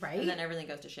heavy, Right. and then everything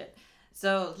goes to shit.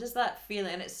 So just that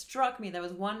feeling, and it struck me, there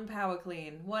was one power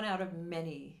clean, one out of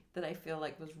many, that I feel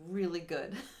like was really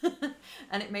good.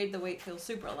 And it made the weight feel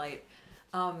super light.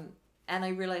 And I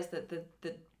realized that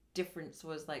the difference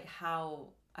was like how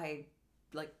I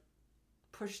like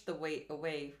pushed the weight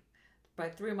away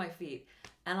through my feet.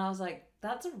 And I was like,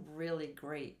 that's a really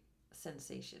great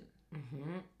sensation.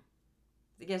 Mm-hmm.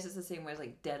 I guess it's the same way as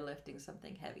like deadlifting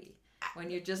something heavy. When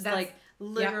you're just That's- like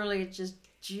literally just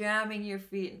jamming your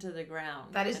feet into the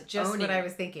ground. That is and just owning what I it.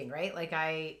 was thinking, right? Like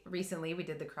we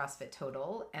did the CrossFit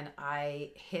Total, and I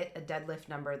hit a deadlift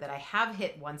number that I have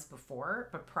hit once before,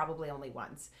 but probably only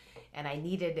once. And I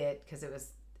needed it because it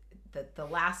was the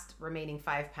last remaining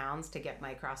 5 pounds to get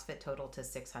my CrossFit Total to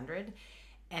 600.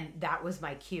 And that was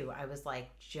my cue. I was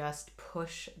like, just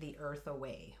push the earth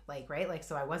away. Like, right? Like,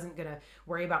 so I wasn't going to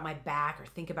worry about my back or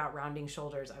think about rounding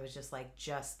shoulders. I was just like,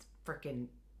 just freaking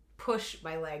push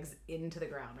my legs into the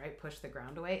ground, right? Push the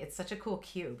ground away. It's such a cool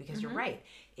cue because you're right.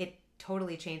 It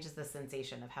totally changes the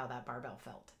sensation of how that barbell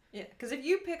felt. Yeah, because if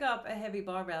you pick up a heavy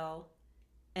barbell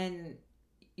and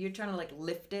you're trying to like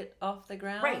lift it off the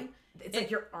ground, Right. It's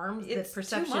like your arms, the it's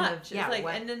perception too much. of, yeah. It's like,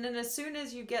 what, and then as soon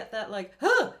as you get that like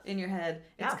huh in your head,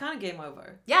 it's Yeah. kind of game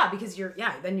over. yeah, because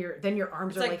then your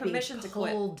arms It's are like like being permission to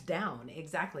quit. pulled down.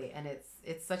 Exactly. And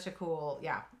it's such a cool,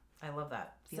 yeah. I love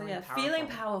that. So yeah, feeling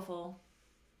powerful.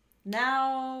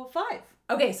 Now 5.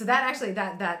 Okay, so that actually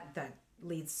that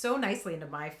leads so nicely into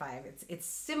my 5. It's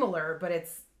similar, but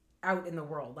it's out in the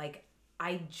world. Like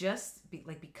I just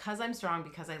because I'm strong,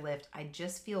 because I lift, I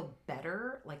just feel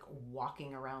better like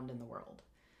walking around in the world.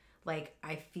 Like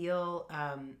I feel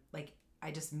like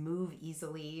I just move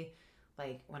easily.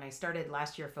 Like when I started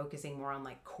last year focusing more on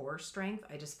like core strength,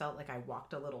 I just felt like I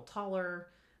walked a little taller.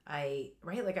 I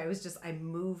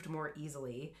moved more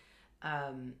easily.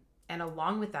 And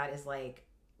along with that is like,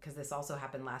 because this also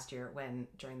happened last year when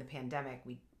during the pandemic,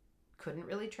 we couldn't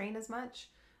really train as much.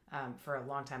 For a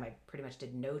long time, I pretty much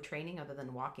did no training other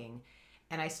than walking.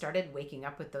 And I started waking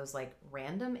up with those like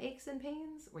random aches and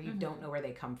pains where you don't know where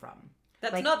they come from.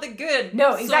 That's like, not the good.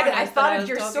 No, exactly. I soreness that thought was of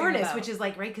your talking soreness, about. which is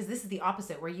like, right, because this is the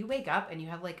opposite, where you wake up and you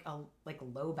have like a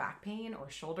low back pain or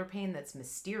shoulder pain that's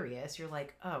mysterious. You're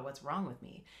like, oh, what's wrong with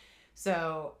me?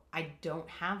 So I don't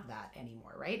have that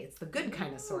anymore, right? It's the good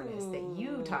kind of soreness that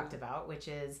you talked about, which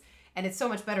is, and it's so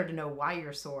much better to know why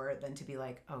you're sore than to be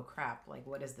like, oh crap, like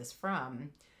what is this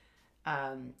from?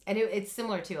 And it's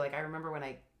similar to, like, I remember when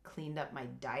I cleaned up my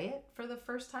diet for the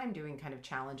first time, doing kind of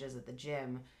challenges at the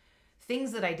gym,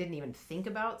 things that I didn't even think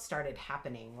about started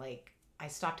happening. Like I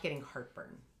stopped getting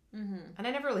heartburn. And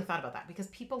I never really thought about that because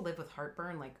people live with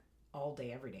heartburn like all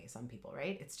day, every day. Some people,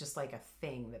 right? It's just like a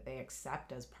thing that they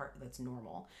accept as part that's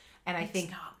normal. And I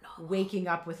think waking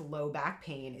up with low back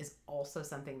pain is also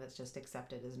something that's just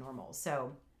accepted as normal.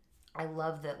 So I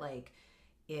love that, like,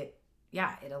 it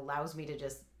allows me to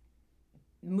just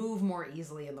move more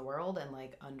easily in the world and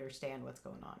like understand what's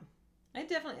going on. I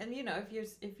definitely, and you know,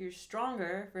 if you're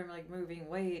stronger from like moving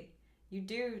weight, you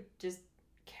do just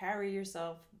carry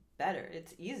yourself better.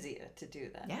 It's easier to do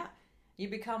that. Yeah. You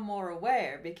become more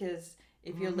aware because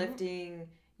if you're lifting,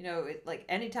 you know, like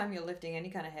anytime you're lifting any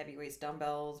kind of heavy weights,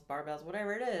 dumbbells, barbells,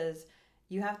 whatever it is,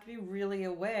 you have to be really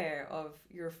aware of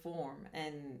your form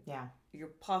and your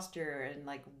posture and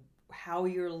like how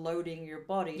you're loading your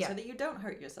body so that you don't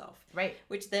hurt yourself. Right.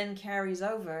 Which then carries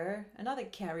over, another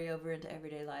carryover into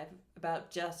everyday life about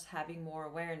just having more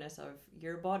awareness of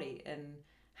your body and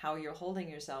how you're holding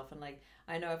yourself. And like,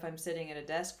 I know if I'm sitting at a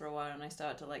desk for a while and I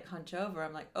start to like hunch over,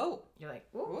 I'm like, oh, you're like,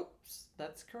 whoops,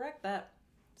 let's correct that.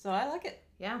 So I like it.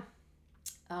 Yeah.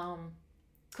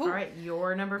 Cool. All right,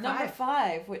 your number 5. Number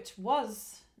 5, which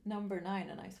was number 9,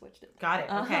 and I switched it. Got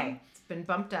it. Okay. It's been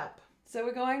bumped up. So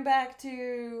we're going back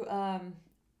to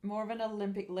more of an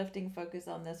Olympic lifting focus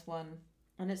on this one.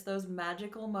 And it's those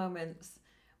magical moments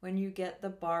when you get the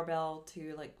barbell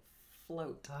to like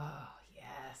float. Oh,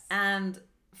 yes. And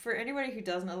for anybody who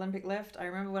doesn't Olympic lift, I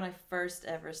remember when I first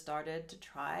ever started to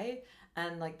try,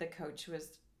 and like the coach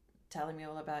was telling me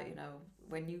all about,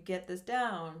 when you get this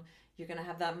down, you're going to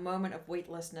have that moment of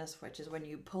weightlessness, which is when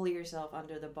you pull yourself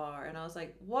under the bar. And I was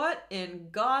like, what in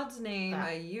God's name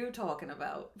are you talking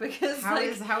about? Because how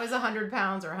is 100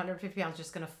 pounds or 150 pounds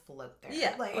just going to float there?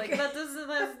 Yeah,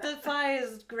 that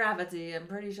defies gravity. I'm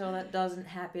pretty sure that doesn't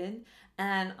happen.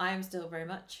 And I'm still very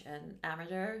much an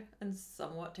amateur and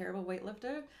somewhat terrible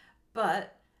weightlifter.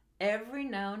 But every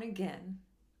now and again,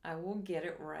 I will get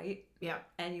it right. Yeah.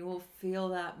 And you will feel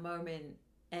that moment.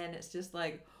 And it's just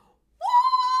like,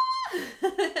 whoa!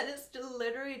 And it's just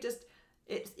literally just,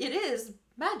 it is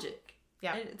magic.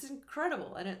 Yeah. And it's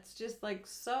incredible. And it's just like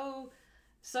so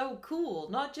cool.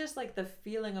 Not just like the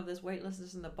feeling of this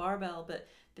weightlessness in the barbell, but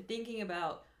the thinking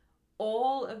about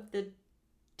all of the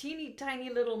teeny tiny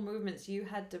little movements you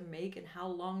had to make and how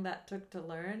long that took to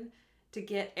learn to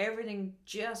get everything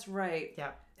just right.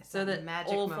 Yeah. So that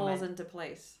all falls into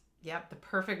place. Yep, the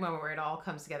perfect moment where it all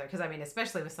comes together. Because, I mean,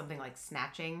 especially with something like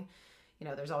snatching,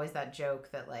 there's always that joke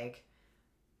that, like,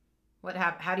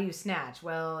 how do you snatch?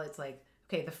 Well, it's like,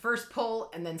 okay, the first pull,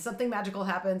 and then something magical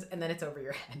happens, and then it's over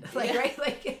your head.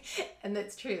 Right? And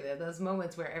that's true. There are those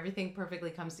moments where everything perfectly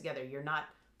comes together. You're not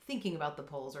thinking about the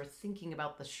pulls or thinking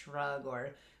about the shrug,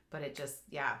 but it just,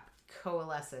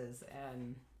 coalesces,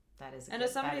 and that is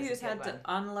as somebody who's had to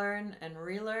unlearn and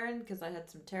relearn, because I had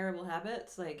some terrible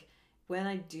habits, like, when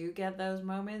I do get those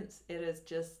moments, it is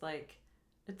just like,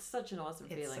 it's such an awesome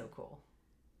feeling. It's so cool.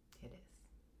 It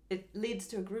is. It leads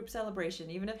to a group celebration,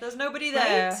 even if there's nobody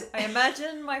there. Right? I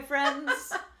imagine my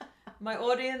friends, my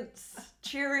audience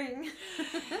cheering.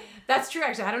 That's true,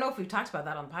 actually. I don't know if we've talked about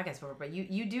that on the podcast before, but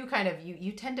you do kind of,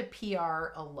 you tend to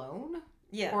PR alone.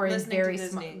 Yeah, or in very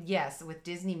small. Yes, with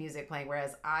Disney music playing,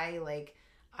 whereas I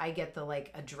get the,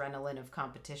 like, adrenaline of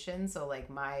competition. So, like,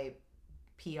 my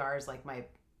PRs, like, my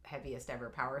heaviest ever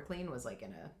power clean was, like,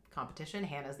 in a competition.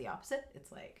 Hannah's the opposite.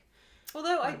 It's like,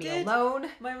 although I did alone.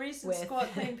 My recent squat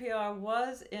clean PR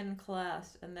was in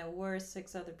class, and there were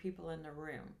 6 other people in the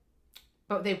room.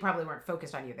 But they probably weren't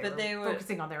focused on you. They were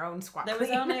focusing on their own squat clean. There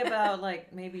was only about,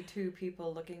 like, maybe 2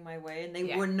 people looking my way, and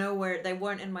they were nowhere. They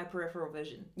weren't in my peripheral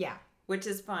vision. Yeah. Which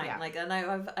is fine. Yeah. Like, and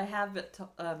I have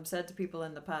said to people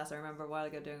in the past. I remember a while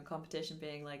ago doing a competition,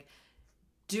 being like,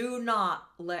 "Do not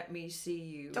let me see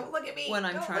you. Don't look at me when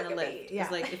I'm trying to lift. Yeah.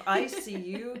 It's like, if I see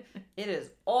you, it is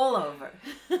all over."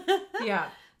 Yeah.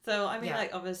 So I mean,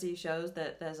 like, obviously shows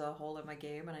that there's a hole in my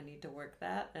game, and I need to work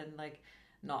that, and, like,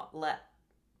 not let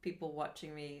people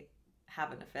watching me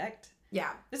have an effect.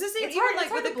 Yeah. It's the same. It's hard,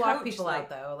 like, with the block coach, people like, out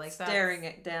though, like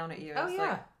staring down at you. Oh, it's yeah.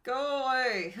 Like, go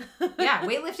away. Yeah,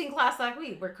 weightlifting class that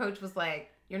week where coach was like,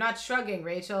 "You're not shrugging,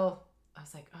 Rachel." I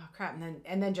was like, "Oh crap!"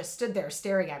 And then just stood there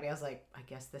staring at me. I was like, "I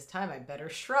guess this time I better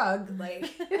shrug." Like.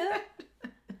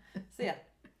 So yeah,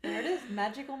 there it is.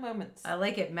 Magical moments. I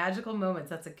like it. Magical moments.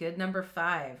 That's a good number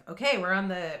 5. Okay, we're on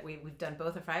the we've done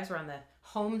both of 5s. We're on the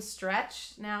home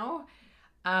stretch now.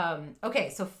 Okay,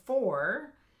 so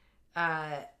 4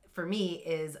 for me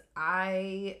is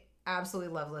I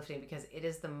absolutely love lifting because it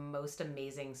is the most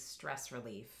amazing stress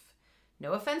relief.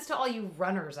 No offense to all you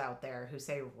runners out there who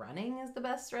say running is the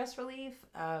best stress relief.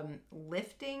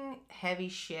 Lifting heavy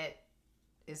shit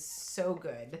is so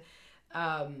good.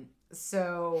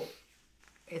 So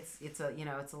it's a,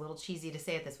 it's a little cheesy to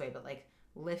say it this way, but, like,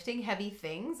 lifting heavy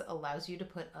things allows you to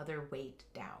put other weight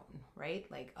down, right?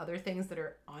 Like, other things that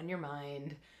are on your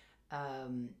mind.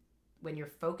 When you're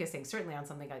focusing, certainly on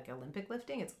something like Olympic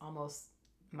lifting, it's almost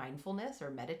mindfulness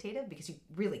or meditative because you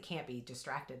really can't be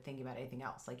distracted thinking about anything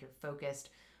else. Like, you're focused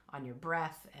on your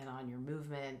breath and on your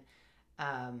movement,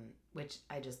 which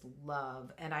I just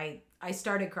love. And I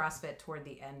started CrossFit toward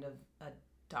the end of a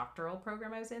doctoral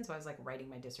program I was in, so I was, like, writing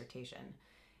my dissertation.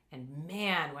 And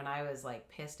man, when I was, like,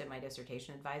 pissed at my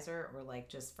dissertation advisor or, like,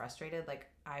 just frustrated, like,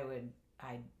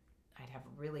 I'd have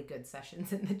really good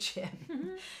sessions in the gym. Mm-hmm.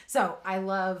 So I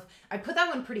put that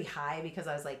one pretty high because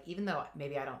I was like, even though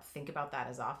maybe I don't think about that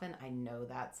as often, I know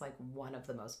that's, like, one of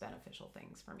the most beneficial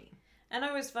things for me. And I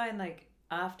always find, like,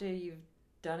 after you've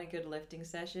done a good lifting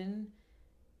session,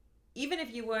 even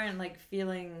if you weren't, like,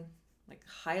 feeling, like,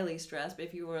 highly stressed, but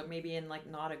if you were maybe in, like,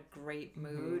 not a great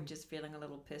mood, mm-hmm. just feeling a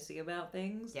little pissy about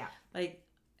things. Yeah. Like,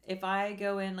 if I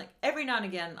go in, like, every now and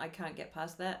again, I can't get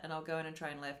past that, and I'll go in and try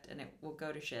and lift, and it will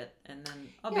go to shit, and then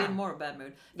I'll be in more of a bad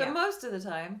mood. But most of the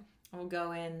time, I'll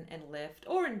go in and lift,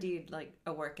 or indeed, like,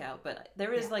 a workout. But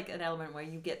there is, like, an element where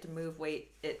you get to move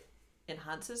weight. It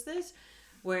enhances this,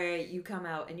 where you come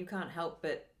out and you can't help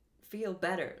but feel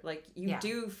better. Like, you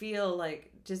do feel,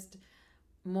 like, just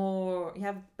more, you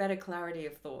have better clarity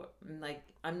of thought. And, like,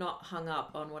 I'm not hung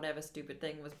up on whatever stupid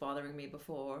thing was bothering me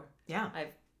before. Yeah.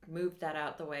 I've moved that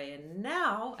out the way, and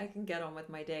now I can get on with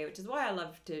my day, which is why I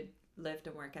love to lift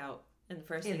and work out in the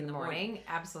first thing in the morning.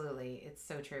 Absolutely. It's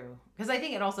so true. Because I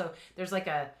think it also, there's like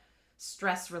a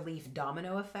stress relief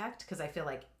domino effect, because I feel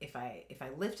like if I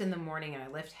lift in the morning and I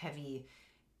lift heavy,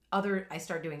 I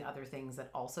start doing other things that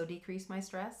also decrease my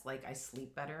stress. Like I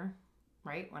sleep better,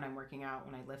 right? When I'm working out,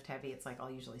 when I lift heavy, it's like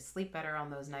I'll usually sleep better on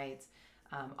those nights.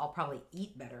 I'll probably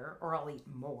eat better, or I'll eat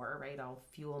more, right? I'll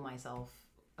fuel myself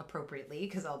appropriately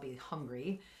because I'll be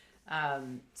hungry.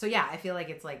 So yeah, I feel like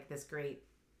it's like this great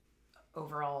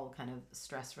overall kind of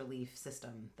stress relief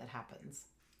system that happens.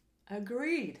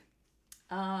 Agreed.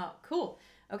 Cool.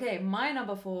 Okay, my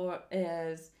number 4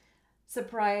 is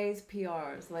surprise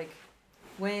PRs. Like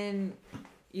when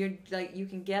you're like, you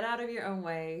can get out of your own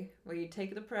way, where you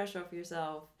take the pressure off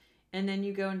yourself, and then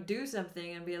you go and do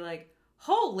something and be like,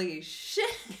 holy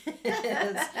shit,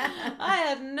 I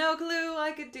had no clue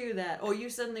I could do that. Or you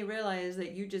suddenly realize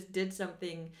that you just did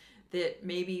something that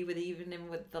maybe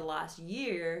with the last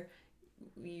year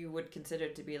you would consider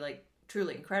to be like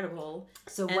truly incredible.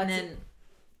 So and then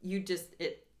you just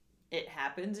it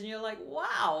happens and you're like,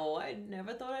 wow, I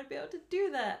never thought I'd be able to do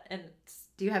that. And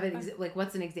do you have like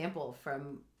what's an example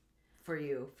for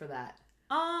you for that?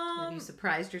 Have you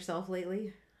surprised yourself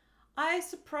lately? I've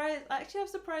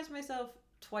surprised myself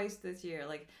twice this year.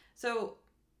 Like, so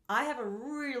I have a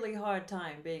really hard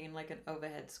time being in like an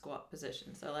overhead squat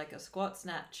position. So like a squat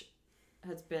snatch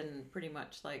has been pretty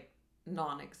much like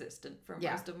non-existent for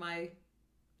most of my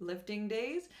lifting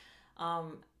days.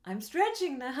 I'm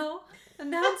stretching now.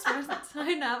 Announcement,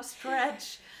 I now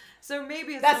stretch. So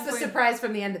maybe that's the surprise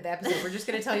from the end of the episode. We're just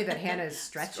going to tell you that Hannah is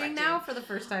stretching now for the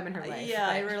first time in her life. Yeah,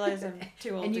 I realize I'm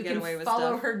too old to get away with stuff. And you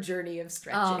can follow her journey of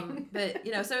stretching. But,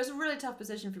 so it's a really tough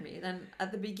position for me. Then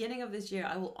at the beginning of this year,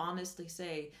 I will honestly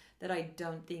say that I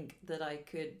don't think that I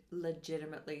could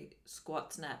legitimately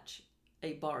squat snatch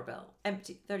a barbell,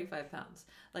 empty, 35 pounds.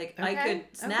 Like, I could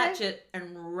snatch it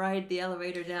and ride the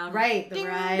elevator down. Right,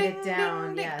 ride it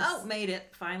down, yes. Oh, made it,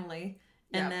 finally.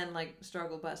 And then, like,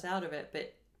 struggle bust out of it.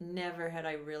 But never had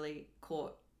I really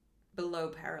caught below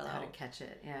parallel. How to catch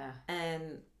it, yeah.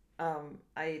 And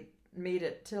I made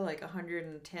it to like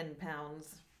 110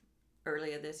 pounds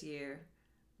earlier this year,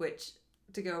 which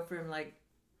to go from like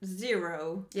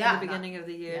 0 at the beginning of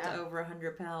the year to over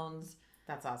 100 pounds.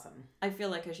 That's awesome. I feel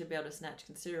like I should be able to snatch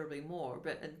considerably more,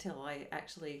 but until I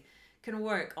actually can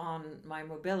work on my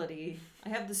mobility, I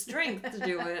have the strength to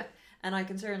do it, and I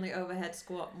can certainly overhead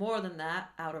squat more than that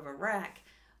out of a rack.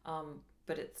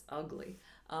 But it's ugly.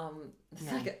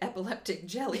 It's like an epileptic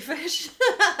jellyfish.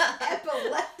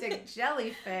 Epileptic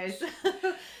jellyfish.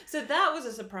 So that was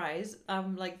a surprise.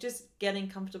 Like just getting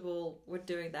comfortable with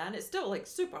doing that. And it's still like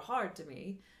super hard to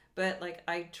me. But like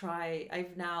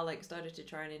I've now like started to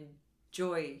try and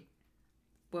enjoy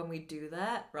when we do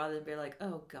that rather than be like,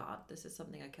 oh God, this is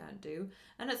something I can't do.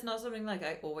 And it's not something like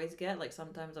I always get. Like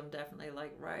sometimes I'm definitely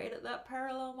like right at that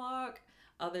parallel mark.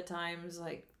 Other times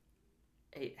like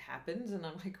it happens and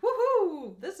I'm like,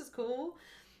 woohoo, this is cool.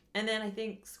 And then I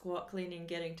think squat cleaning,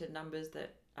 getting to numbers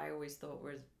that I always thought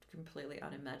were completely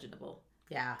unimaginable.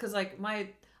 Yeah. Because like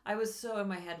I was so in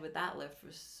my head with that lift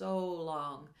for so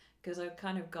long because I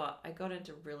got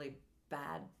into really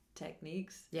bad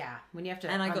techniques. Yeah. When you have to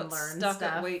and unlearn I got stuck stuff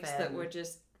at weights that were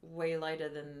just way lighter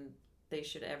than they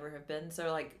should ever have been.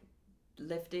 So like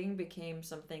lifting became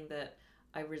something that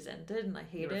I resented and I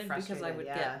hated because I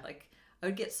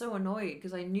would get so annoyed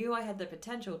because I knew I had the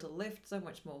potential to lift so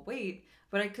much more weight,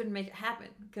 but I couldn't make it happen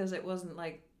because it wasn't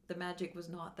like the magic was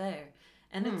not there.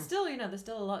 And it's still, there's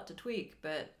still a lot to tweak,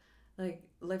 but like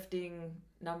lifting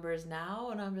numbers now,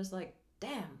 and I'm just like,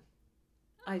 damn,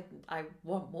 I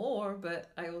want more,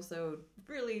 but I also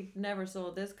really never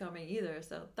saw this coming either.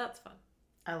 So that's fun.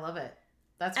 I love it.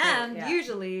 That's great. And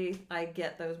usually I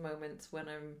get those moments when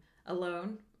I'm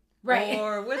alone. Right.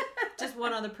 Or with just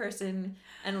one other person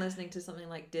and listening to something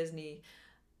like Disney.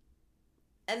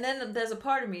 And then there's a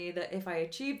part of me that if I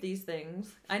achieve these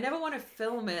things, I never want to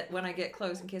film it when I get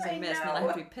close in case I miss and then I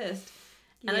have to be pissed.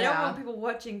 And I don't want people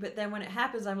watching, but then when it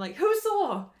happens, I'm like, who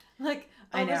saw? Like,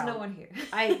 oh, there's no one here.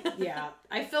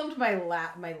 I filmed my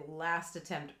last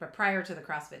attempt, but prior to the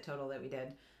CrossFit Total that we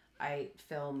did, I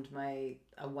filmed a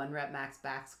 1 rep max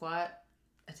back squat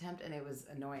attempt, and it was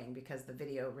annoying because the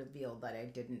video revealed that I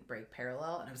didn't break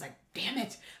parallel, and I was like, damn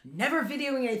it, never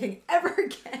videoing anything ever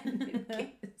again.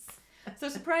 So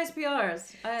surprise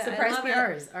PRs. Surprise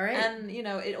PRs, all right. And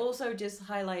it also just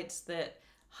highlights that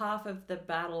half of the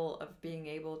battle of being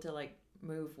able to like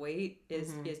move weight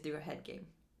is do a head game.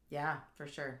 Yeah, for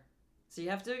sure. So you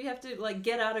have to like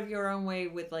get out of your own way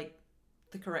with like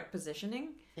the correct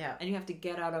positioning. Yeah. And you have to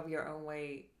get out of your own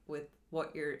way with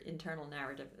what your internal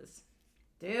narrative is.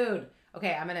 Dude.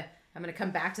 Okay, I'm gonna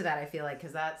come back to that, I feel like,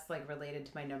 because that's like related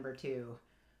to my number 2.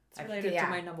 It's related to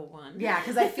my number 1. Yeah,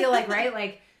 because I feel like, right,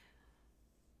 like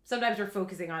sometimes we're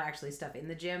focusing on actually stuff in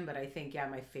the gym, but I think, yeah,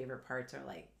 my favorite parts are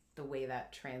like the way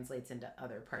that translates into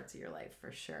other parts of your life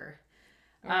for sure.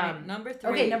 All right, number 3.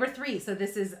 Okay, number 3. So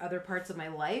this is other parts of my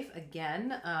life.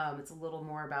 Again, it's a little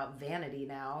more about vanity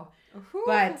now. Ooh.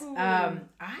 But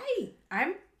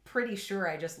I'm pretty sure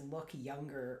I just look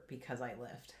younger because I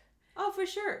lift. Oh, for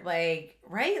sure. Like,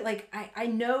 right? Like, I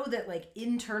know that, like,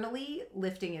 internally,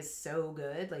 lifting is so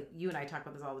good. Like, you and I talk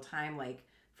about this all the time. Like,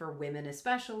 for women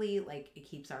especially, like, it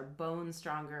keeps our bones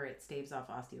stronger. It staves off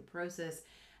osteoporosis.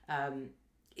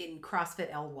 In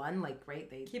CrossFit L1, like, right?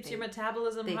 They keeps your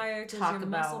metabolism higher. Talk your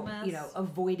about, muscle mass. you know,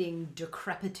 avoiding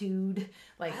decrepitude.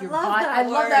 Like, I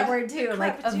love that word too.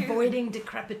 Decrepitude. Like, avoiding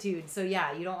decrepitude. So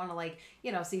yeah, you don't want to, like,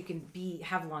 you know, so you can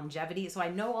have longevity. So I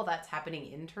know all that's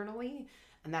happening internally,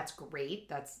 and that's great.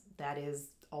 That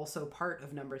is also part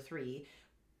of number 3.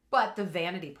 But the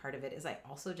vanity part of it is I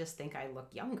also just think I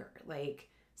look younger. Like,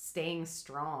 staying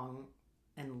strong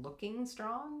and looking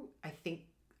strong,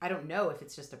 I don't know if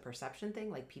it's just a perception thing.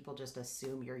 Like, people just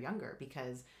assume you're younger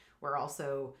because we're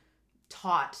also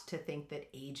taught to think that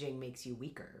aging makes you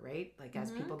weaker, right? Like,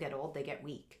 as people get old, they get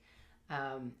weak.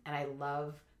 And I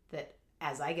love that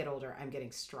as I get older, I'm getting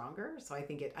stronger. So I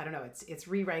think I don't know, it's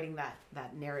rewriting that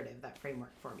narrative, that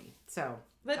framework for me. So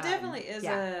that definitely is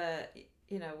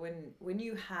you know, when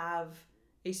you have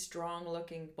a strong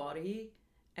looking body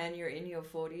and you're in your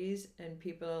 40s and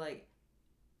people are like,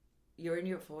 you're in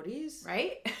your 40s?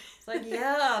 Right? It's like,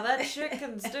 yeah, that shit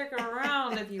can stick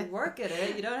around if you work at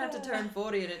it. You don't have to turn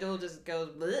 40 and it all just goes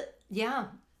bleh. Yeah.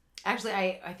 Actually,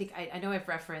 I think I know I've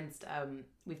referenced,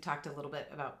 we've talked a little bit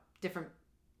about different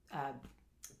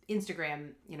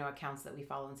Instagram, you know, accounts that we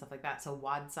follow and stuff like that. So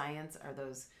WOD Science are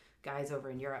those guys over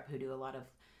in Europe who do a lot of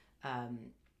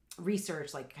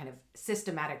research, like kind of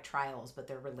systematic trials, but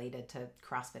they're related to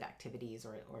CrossFit activities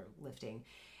or lifting.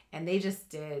 And they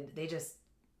just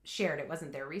shared, it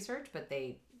wasn't their research, but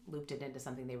they looped it into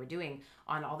something they were doing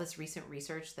on all this recent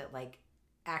research that, like,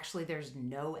 actually there's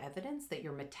no evidence that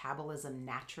your metabolism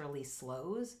naturally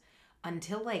slows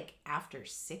until like after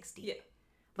 60. Yeah.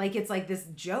 Like, it's like this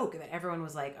joke that everyone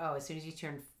was like, oh, as soon as you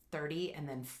turn 30 and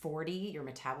then 40, your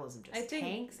metabolism just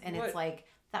tanks. And it's like,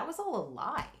 that was all a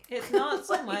lie. It's not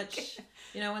so much,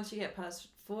 you know, once you get past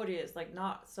 40, it's like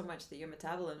not so much that your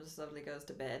metabolism suddenly goes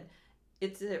to bed.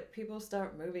 It's that people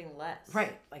start moving less.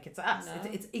 Right. Like, it's us.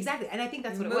 No? It's exactly. And I think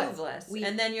that's what it was. Move less.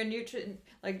 And then your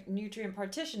nutrient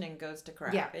partitioning goes to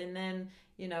crap. Yeah. And then,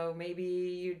 you know, maybe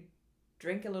you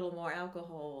drink a little more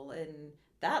alcohol and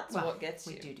that's what gets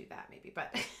you. We do that maybe.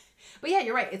 But yeah,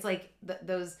 you're right. It's like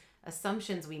those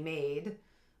assumptions we made.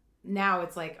 Now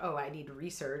it's like, oh, I need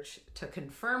research to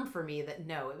confirm for me that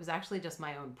no, it was actually just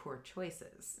my own poor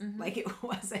choices. Mm-hmm. Like, it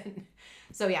wasn't.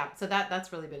 So yeah, so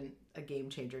that's really been a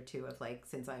game changer too, of like,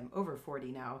 since I'm over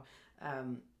 40 now,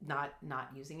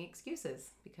 not using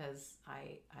excuses, because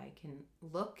I can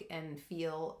look and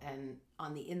feel and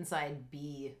on the inside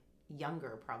be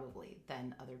younger probably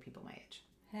than other people my age.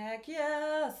 Heck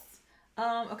yes.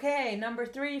 Okay, number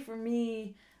 3 for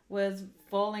me was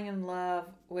falling in love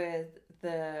with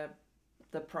the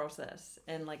process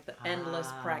and like the endless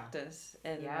practice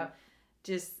and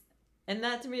just, and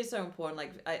that to me is so important.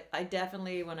 Like, I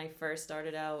definitely, when I first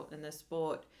started out in this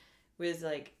sport, was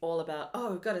like all about,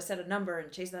 oh, I've got to set a number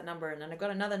and chase that number, and then I've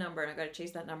got another number and I've got to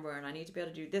chase that number, and I need to be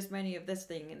able to do this many of this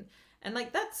thing, and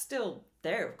like, that's still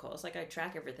there, of course. Like, I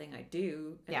track everything I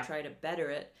do and try to better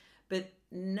it, but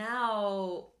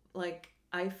now, like,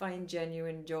 I find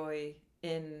genuine joy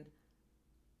in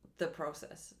the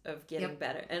process of getting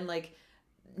better, and like,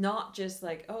 not just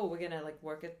like, oh, we're gonna like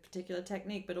work a particular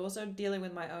technique, but also dealing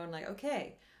with my own, like,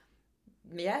 okay,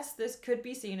 yes, this could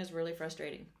be seen as really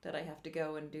frustrating that I have to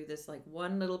go and do this like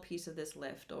one little piece of this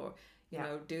lift, or you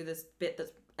know, do this bit,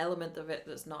 that's element of it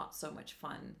that's not so much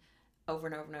fun over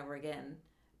and over and over again,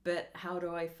 but how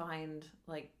do I find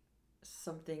like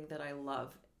something that I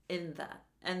love in that?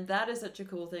 And that is such a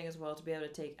cool thing as well, to be able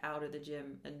to take out of the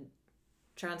gym and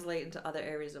translate into other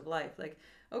areas of life. Like,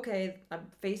 okay, I'm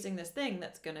facing this thing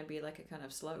that's going to be like a kind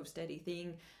of slow, steady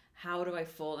thing. How do I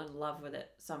fall in love with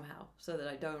it somehow so that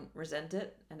I don't resent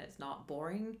it and it's not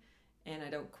boring and I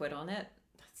don't quit on it?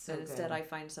 That's so but instead good. I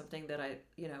find something that I,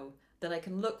 you know, that I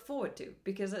can look forward to,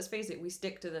 because let's face it, we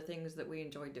stick to the things that we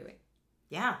enjoy doing.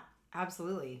 Yeah,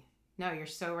 absolutely. No, you're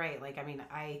so right. Like, I mean,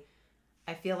 I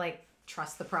feel like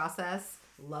trust the process.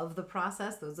 love the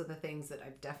process. Those are the things that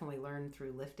I've definitely learned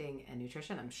through lifting and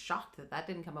nutrition. I'm shocked that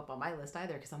didn't come up on my list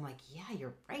either, because I'm like, yeah,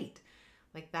 you're right.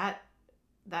 Like that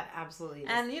absolutely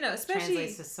And especially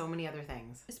translates to so many other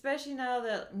things. Especially now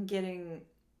that I'm getting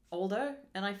older,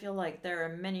 and I feel like there are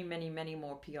many, many, many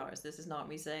more PRs. This is not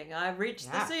me saying I've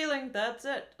reached the ceiling. That's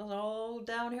it. It's all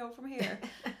downhill from here.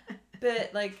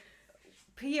 But like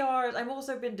PRs, I've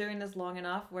also been doing this long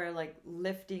enough where like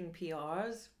lifting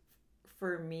PRs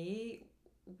for me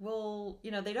will,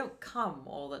 they don't come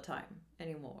all the time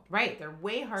anymore. Right. They're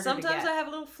way harder Sometimes to get. I have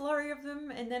a little flurry of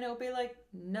them, and then it'll be like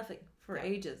nothing for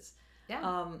ages.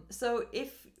 Yeah. So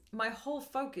if my whole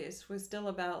focus was still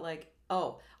about like,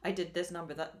 oh, I did this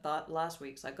number that last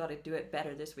week, so I got to do it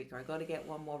better this week, or I got to get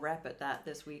one more rep at that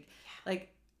this week. Yeah.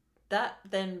 Like that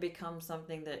then becomes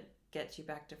something that gets you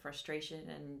back to frustration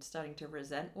and starting to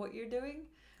resent what you're doing.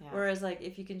 Yeah. Whereas like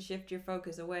if you can shift your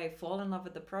focus away, fall in love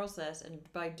with the process, and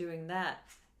by doing that,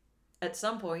 at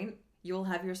some point you'll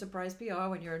have your surprise PR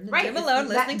when you're in the gym alone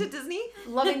listening to Disney.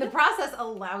 Loving the process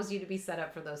allows you to be set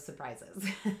up for those surprises.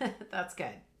 That's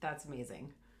good. That's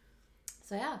amazing.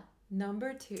 So yeah,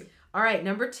 number 2. All right,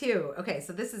 number 2. Okay,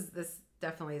 so this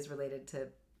definitely is related to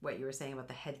what you were saying about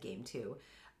the head game too.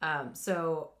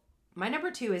 So my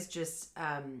number 2 is just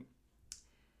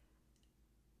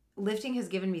lifting has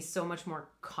given me so much more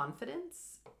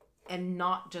confidence, and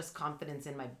not just confidence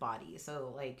in my body.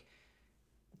 So like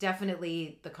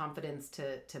definitely the confidence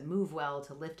to move well,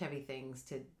 to lift heavy things,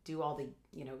 to do all the,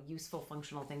 useful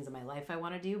functional things in my life I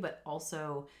want to do, but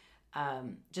also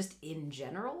just in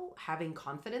general, having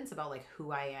confidence about like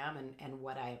who I am and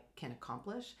what I can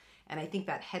accomplish. And I think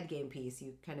that head game piece,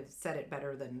 you kind of said it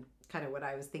better than kind of what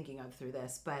I was thinking of through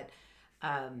this, but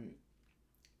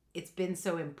it's been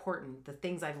so important. The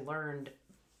things I've learned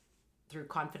through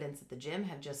confidence at the gym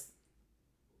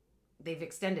they've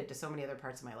extended to so many other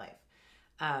parts of my life.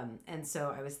 And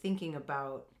so I was thinking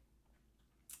about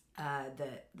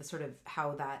the sort of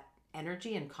how that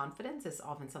energy and confidence is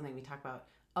often something we talk about.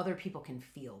 Other people can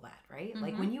feel that, right? Mm-hmm.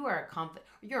 Like when you are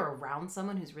you're around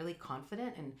someone who's really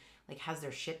confident and like has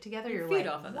their shit together, you're like,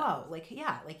 whoa, like,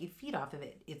 yeah, like you feed off of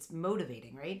it. It's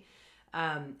motivating, right?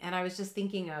 And I was just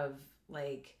thinking of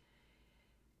like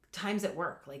times at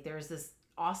work. Like there was this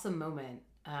awesome moment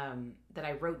that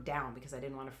I wrote down because I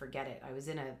didn't want to forget it. I was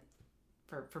in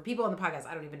for people on the podcast,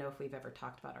 I don't even know if we've ever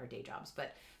talked about our day jobs,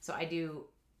 but so I do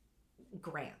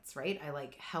grants, right? I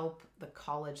like help the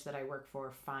college that I work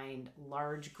for find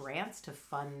large grants to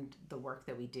fund the work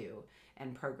that we do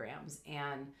and programs.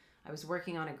 And I was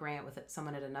working on a grant with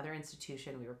someone at another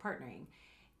institution. We were partnering.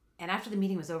 And after the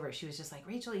meeting was over, she was just like,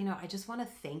 Rachel, I just want to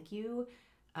thank you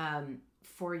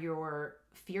for your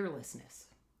fearlessness.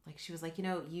 Like she was like,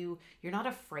 you're not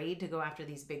afraid to go after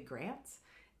these big grants,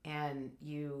 and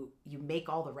you make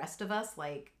all the rest of us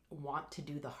like want to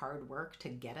do the hard work to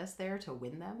get us there, to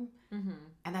win them. Mm-hmm.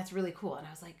 And that's really cool. And I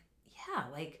was like, yeah,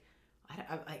 like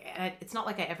it's not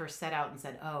like I ever set out and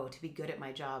said, oh, to be good at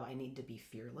my job, I need to be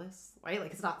fearless, right?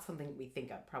 Like it's not something we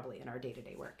think of probably in our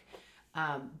day-to-day work.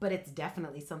 But it's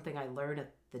definitely something I learned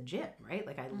at the gym, right?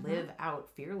 Like I live out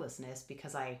fearlessness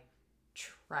because I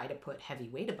try to put heavy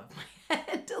weight above my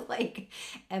head, like,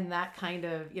 and that kind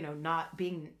of, not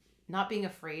being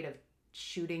afraid of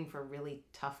shooting for really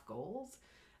tough goals.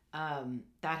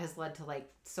 That has led to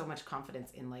like so much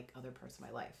confidence in like other parts of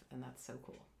my life, and that's so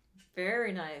cool.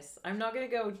 Very nice. I'm not going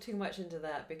to go too much into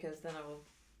that because then I will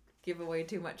give away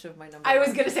too much of my number. I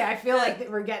was going to say, I feel like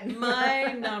we're getting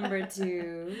my number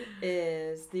 2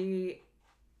 is the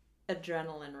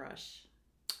adrenaline rush.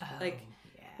 Oh, like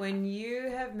yeah. When you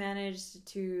have managed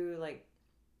to like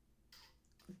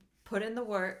put in the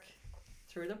work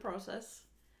through the process,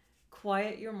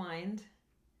 quiet your mind,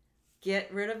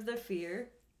 get rid of the fear,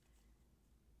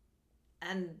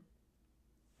 and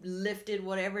lifted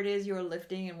whatever it is you're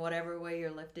lifting in whatever way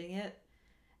you're lifting it,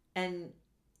 and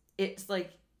it's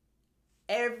like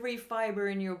every fiber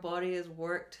in your body has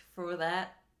worked for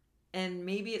that, and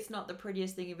maybe it's not the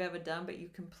prettiest thing you've ever done, but you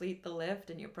complete the lift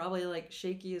and you're probably like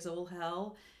shaky as all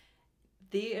hell.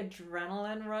 The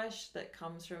adrenaline rush that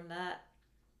comes from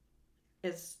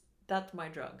that's my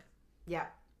drug. Yeah,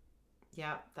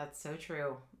 that's so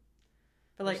true.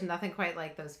 But like, there's nothing quite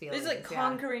like those feelings. It's like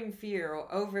conquering fear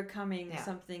or overcoming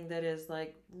something that is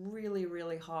like really,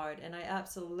 really hard. And I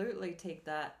absolutely take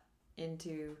that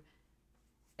into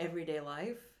everyday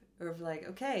life of like,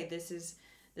 okay, this is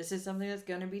something that's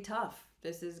going to be tough.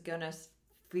 This is going to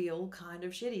feel kind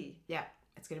of shitty. Yeah.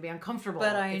 It's going to be uncomfortable.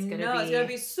 But it's going to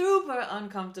be super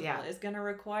uncomfortable. Yeah. It's going to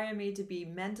require me to be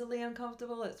mentally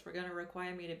uncomfortable. It's going to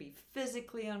require me to be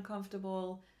physically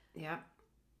uncomfortable. Yeah.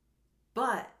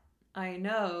 But I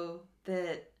know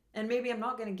that, and maybe I'm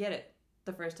not going to get it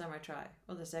the first time I try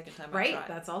or the second time I try. Right?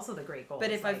 That's also the great goal.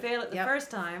 But It's if I fail it the yep. first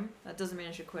time, that doesn't mean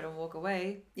I should quit and walk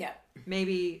away. Yeah.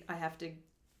 Maybe I have to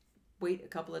wait a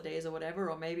couple of days or whatever,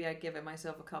 or maybe I give it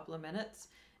myself a couple of minutes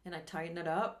and I tighten it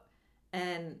up.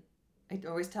 And I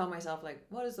always tell myself, like,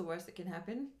 what is the worst that can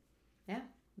happen? Yeah.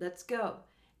 Let's go.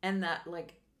 And that,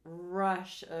 like,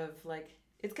 rush of, like,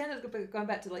 it's kind of going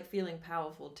back to, like, feeling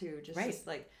powerful, too. Just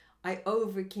like, I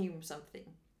overcame something.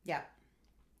 Yeah.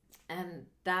 And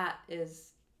that's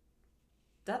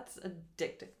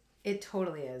addictive. It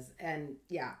totally is. And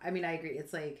yeah, I mean, I agree.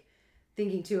 It's like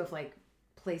thinking too of like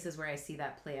places where I see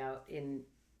that play out in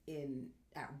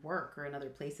at work or in other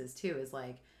places too, is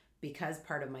like, because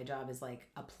part of my job is like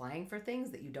applying for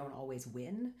things that you don't always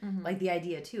win. Mm-hmm. Like the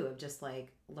idea too of just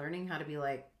like learning how to be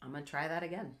like, I'm going to try that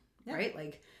again. Yeah. Right?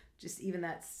 Like just even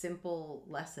that simple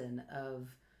lesson of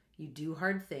you do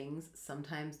hard things.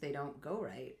 Sometimes they don't go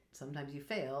right. Sometimes you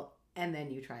fail and then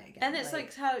you try again. And it's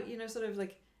like how, you know, sort of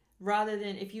like, rather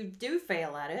than if you do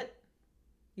fail at it,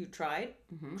 you tried,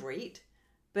 mm-hmm. great.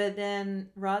 But then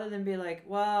rather than be like,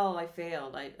 well, I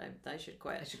failed, I should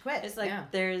quit. I should quit. It's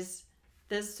like there's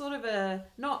sort of a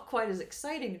not quite as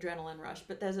exciting adrenaline rush,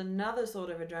 but there's another sort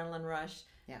of adrenaline rush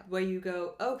where you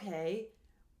go, okay,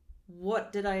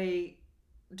 what did I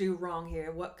do wrong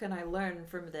here? What can I learn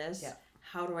from this? Yeah.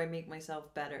 How do I make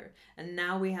myself better? And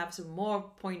now we have some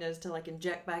more pointers to like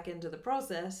inject back into the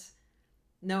process,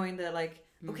 knowing that like,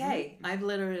 okay, mm-hmm. I'm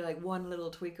literally like one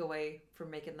little tweak away from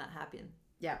making that happen.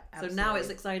 Yeah, absolutely. So now it's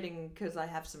exciting because I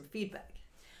have some feedback.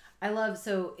 I love,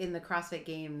 so in the CrossFit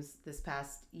Games this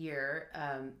past year,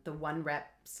 the 1 rep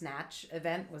snatch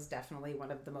event was definitely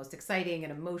one of the most exciting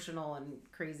and emotional and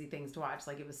crazy things to watch.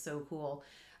 Like it was so cool.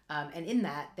 And in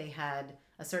that they had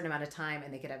a certain amount of time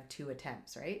and they could have 2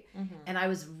 attempts, right? Mm-hmm. And I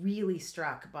was really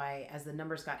struck by, as the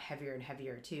numbers got heavier and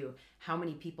heavier too, how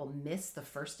many people missed the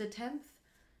first attempt,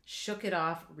 shook it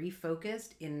off,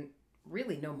 refocused in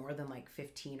really no more than like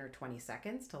 15 or 20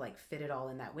 seconds to like fit it all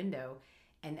in that window,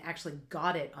 and actually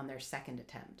got it on their second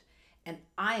attempt. And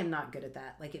I am not good at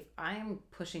that. Like if I'm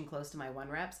pushing close to my 1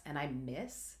 reps and I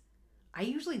miss, I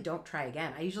usually don't try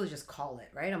again. I usually just call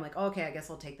it, right? I'm like, oh, okay, I guess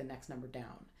I'll take the next number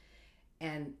down.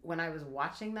 And when I was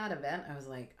watching that event, I was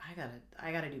like,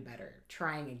 I gotta do better,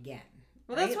 trying again.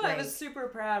 Well, that's why I was super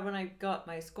proud when I got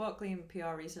my squat clean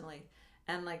PR recently.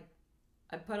 And like,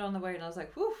 I put on the weight and I was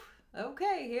like, whew,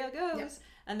 okay, here it goes. Yep.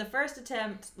 And the first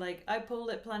attempt, like I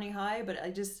pulled it plenty high, but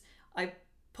I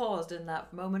paused in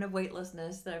that moment of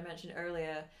weightlessness that I mentioned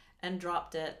earlier and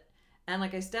dropped it. And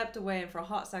like I stepped away and for a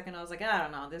hot second I was like, I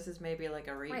don't know, this is maybe like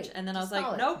a reach. Right. And then just I was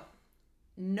like,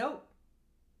 nope.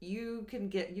 You can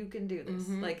do this.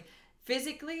 Mm-hmm. Like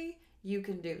physically, you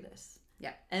can do this.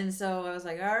 Yeah. And so I was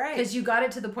like, all right. Because you got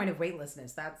it to the point of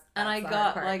weightlessness. That's and I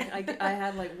got like I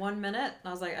had like 1 minute and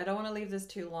I was like, I don't want to leave this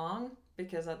too long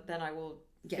because then I will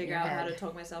figure out how to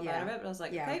talk myself out of it. But I was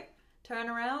like, okay, turn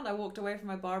around. I walked away from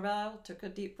my barbell, took a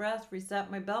deep breath, reset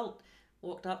my belt,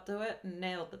 walked up to it and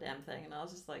nailed the damn thing. And I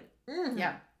was just like,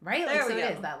 yeah, right? Like, so it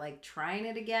is that like trying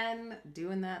it again,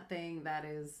 doing that thing, that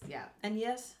is, yeah. And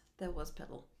yes, there was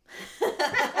piddle.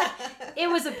 It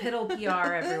was a piddle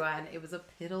PR, everyone. It was a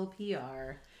piddle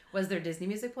PR. Was there Disney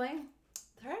music playing?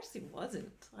 There actually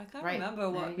wasn't. I can't remember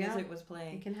what music was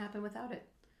playing. It can happen without it.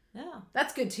 Yeah.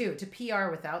 That's good too, to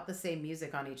PR without the same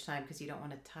music on each time, because you don't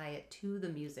want to tie it to the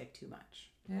music too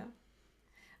much. Yeah.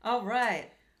 All right.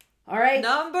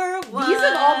 Number 1. These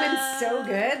have all been so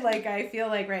good. Like, I feel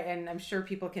like, right, and I'm sure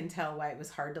people can tell why it was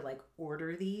hard to, like,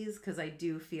 order these, because I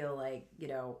do feel like, you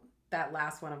know, that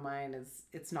last one of mine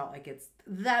it's not like it's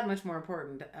that much more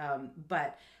important.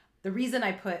 But the reason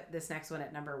I put this next one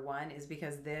at number 1 is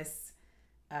because this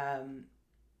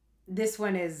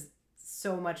one is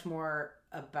so much more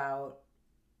about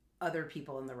other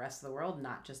people in the rest of the world,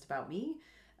 not just about me,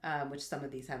 which some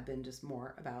of these have been just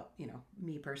more about, you know,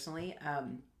 me personally.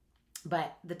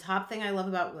 But the top thing I love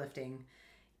about lifting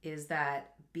is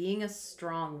that being a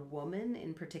strong woman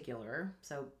in particular,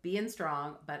 so being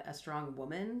strong, but a strong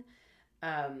woman,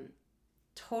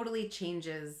 totally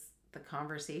changes the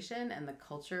conversation and the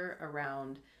culture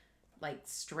around like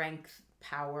strength,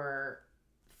 power,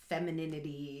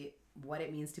 femininity, what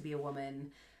it means to be a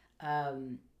woman.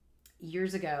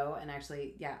 Years ago, and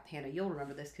actually, yeah, Hannah, you'll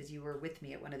remember this because you were with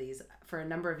me at one of these. For a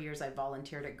number of years, I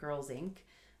volunteered at Girls Inc.,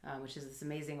 which is this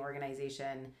amazing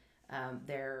organization.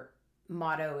 Their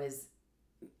motto is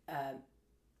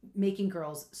making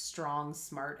girls strong,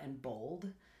 smart, and bold.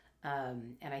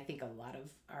 And I think a lot of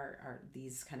our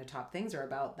these kind of top things are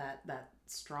about that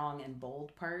strong and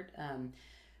bold part.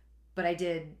 But I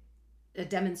did a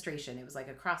demonstration. It was like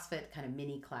a CrossFit kind of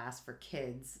mini class for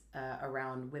kids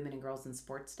around Women and Girls in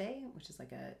Sports Day, which is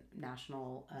like a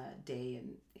national day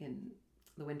in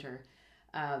the winter.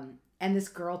 And this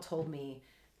girl told me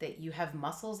that you have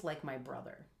muscles like my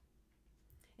brother.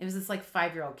 It was this like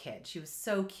 5-year-old kid. She was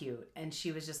so cute, and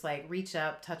she was just like, reach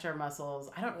up, touch our muscles.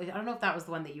 I don't know if that was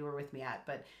the one that you were with me at,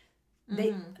 but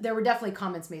there were definitely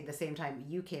comments made the same time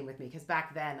you came with me, because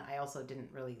back then I also didn't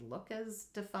really look as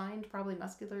defined, probably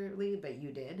muscularly, but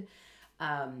you did.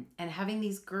 And having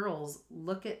these girls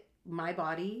look at my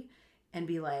body and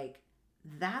be like,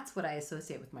 that's what I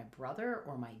associate with my brother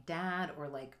or my dad,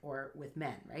 or with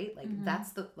men, right? Like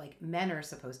that's men are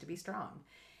supposed to be strong.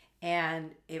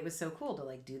 And it was so cool to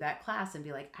like do that class and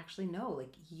be like, actually, no,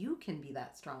 like you can be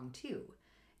that strong too.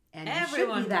 And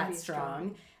everyone you should be that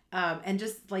strong. And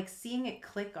just like seeing it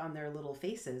click on their little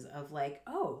faces of like,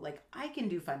 oh, like I can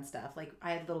do fun stuff. Like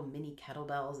I had little mini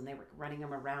kettlebells and they were running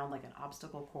them around like an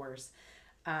obstacle course.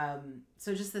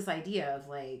 So just this idea of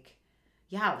like,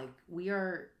 yeah, like we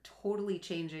are totally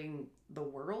changing the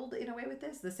world in a way with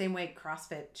this, the same way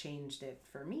CrossFit changed it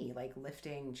for me. Like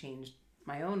lifting changed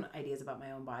my own ideas about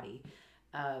my own body.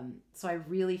 So I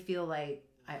really feel like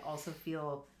I also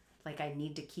feel like I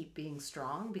need to keep being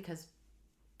strong because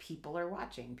people are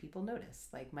watching. People notice.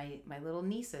 Like my little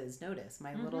nieces notice.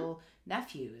 My little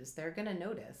nephews, they're gonna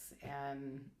notice.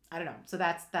 And I don't know. So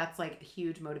that's like a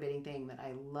huge motivating thing that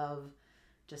I love,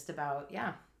 just about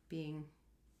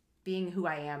being who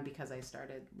I am because I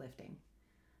started lifting.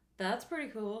 That's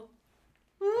pretty cool.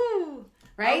 Woo!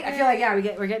 Right? Okay. I feel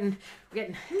like we're getting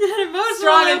emotional,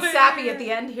 strong and sappy at the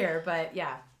end here, but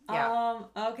yeah.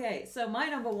 Okay, so my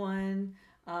number one,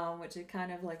 which I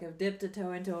kind of like have dipped a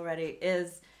toe into already,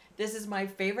 is this is my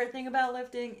favorite thing about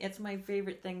lifting. It's my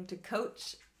favorite thing to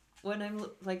coach when I'm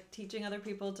like teaching other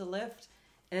people to lift,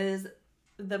 is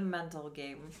the mental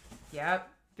game. Yep.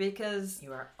 Because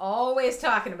you are always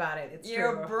talking about it. It's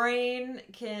your true. brain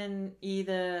can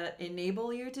either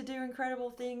enable you to do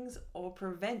incredible things or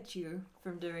prevent you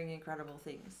from doing incredible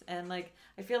things. And like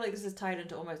I feel like this is tied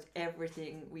into almost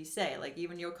everything we say. Like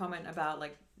even your comment about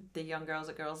like the young girls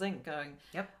at Girls Inc. going,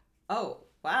 yep, oh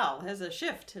wow, there's a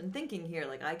shift in thinking here.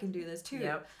 Like I can do this too.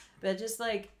 Yep. But just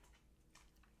like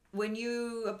when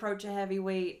you approach a heavy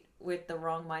weight with the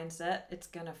wrong mindset, it's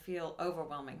gonna feel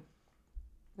overwhelming.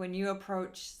 When you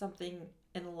approach something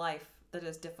in life that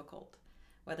is difficult,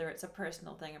 whether it's a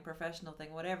personal thing, a professional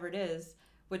thing, whatever it is,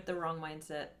 with the wrong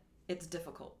mindset, it's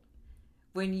difficult.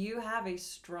 When you have a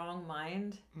strong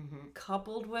mind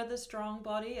coupled with a strong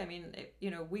body, I mean,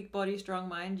 weak body, strong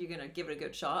mind, you're going to give it a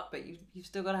good shot, but you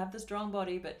still got to have the strong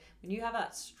body. But when you have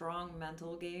that strong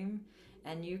mental game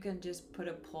and you can just put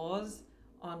a pause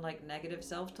on like negative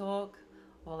self-talk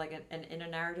or like an inner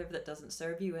narrative that doesn't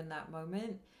serve you in that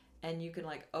moment, and you can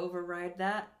like override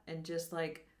that and just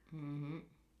like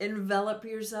envelop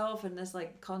yourself in this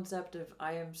like concept of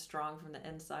I am strong from the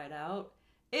inside out,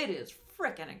 it is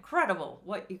freaking incredible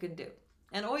what you can do.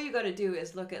 And all you got to do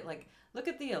is look at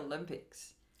the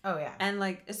Olympics. Oh yeah. And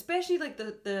like especially like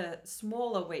the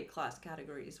smaller weight class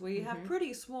categories where you have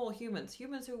pretty small humans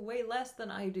who weigh less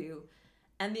than I do,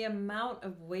 and the amount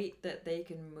of weight that they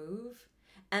can move,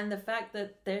 and the fact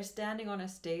that they're standing on a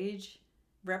stage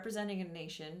representing a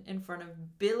nation in front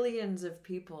of billions of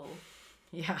people.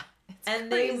 Yeah. And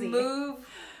crazy. They move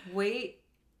weight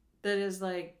that is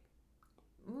like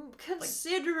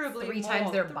considerably like 3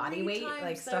 times their body weight,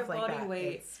 like stuff like that.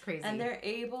 It's crazy. And they're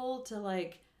able to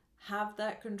like have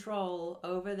that control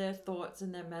over their thoughts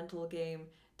and their mental game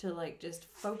to like just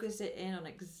focus it in on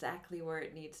exactly where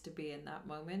it needs to be in that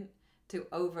moment to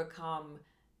overcome,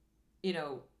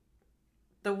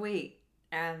 the weight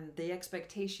and the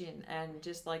expectation and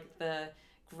just like the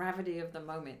gravity of the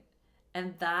moment.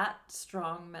 And that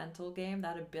strong mental game,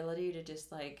 that ability to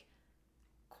just like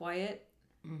quiet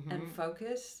and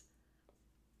focus,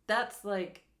 that's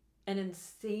like an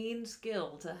insane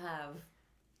skill to have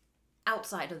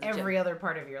outside of the every gym. Other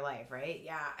part of your life, right?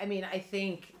 Yeah. I mean, I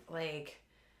think like,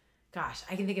 gosh,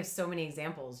 I can think of so many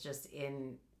examples just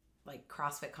in like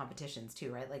CrossFit competitions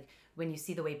too, right? Like when you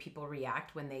see the way people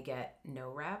react when they get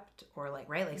no repped or like,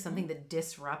 right? Like something that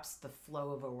disrupts the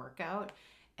flow of a workout.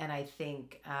 And I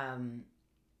think,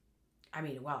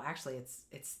 actually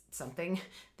it's something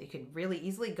they could really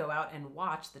easily go out and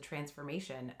watch the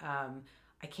transformation.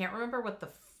 I can't remember what the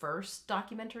first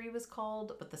documentary was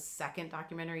called, but the second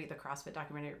documentary, the CrossFit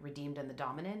documentary, Redeemed and the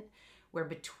Dominant, where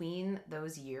between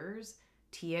those years,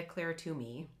 Tia-Clair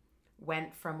Toomey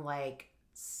went from like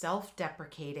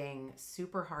self-deprecating,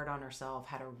 super hard on herself,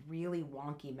 had a really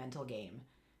wonky mental game,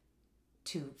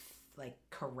 to like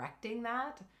correcting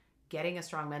that getting a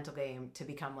strong mental game to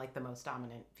become like the most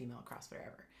dominant female CrossFitter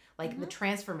ever. Like the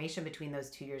transformation between those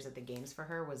 2 years at the games for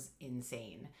her was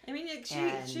insane. I mean,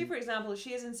 she for example,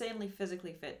 she is insanely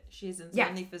physically fit. She is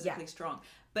insanely physically strong.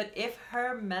 But if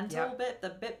her mental bit, the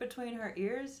bit between her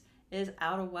ears, is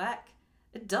out of whack,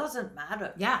 it doesn't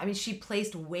matter. Yeah, I mean, she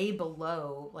placed way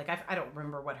below, like, I don't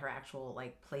remember what her actual,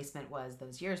 like, placement was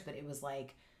those years, but it was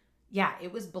like, yeah,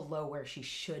 it was below where she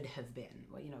should have been.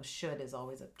 Well, should is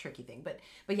always a tricky thing. But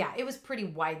yeah, it was pretty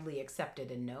widely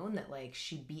accepted and known that, like,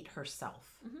 she beat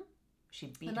herself. Mm-hmm.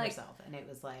 She beat herself. And it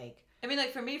was like... I mean,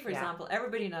 like, for me, for example,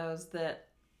 everybody knows that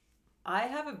I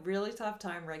have a really tough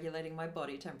time regulating my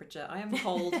body temperature. I am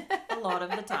cold a lot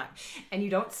of the time. And you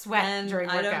don't sweat during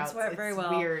workouts. I don't sweat very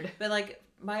well. It's weird. But, like,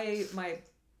 my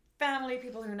family,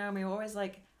 people who know me, are always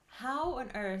like, how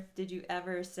on earth did you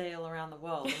ever sail around the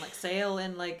world? And, like, sail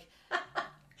in, like...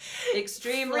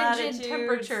 extreme frigid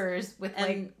temperatures with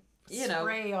like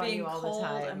spray on being you all cold the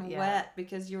time and wet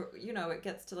because it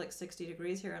gets to like 60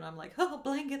 degrees here and I'm like, oh,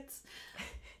 blankets.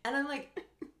 And I'm like,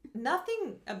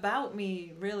 nothing about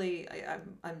me really,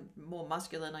 I'm more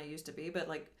muscular than I used to be, but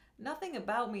like nothing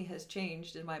about me has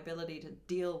changed in my ability to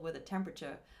deal with a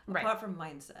temperature apart from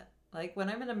mindset. Like when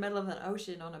I'm in the middle of an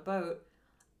ocean on a boat,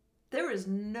 there is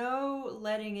no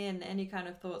letting in any kind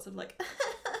of thoughts of like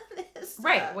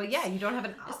right. Well, yeah, you don't have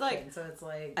an option, so it's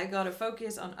like I gotta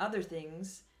focus on other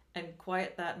things and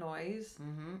quiet that noise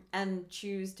and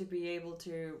choose to be able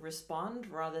to respond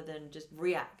rather than just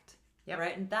react. Yep.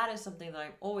 Right, and that is something that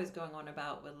I'm always going on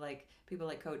about with like people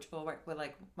like Coach or with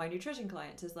like my nutrition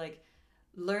clients is like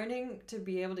learning to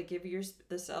be able to give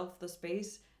yourself the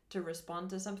space to respond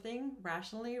to something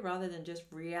rationally rather than just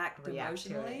react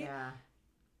emotionally.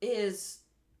 Is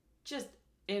just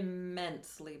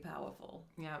immensely powerful.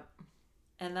 Yep.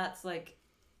 And that's like,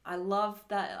 I love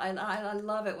that. I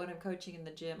love it when I'm coaching in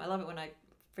the gym. I love it when I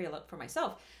feel it for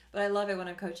myself, but I love it when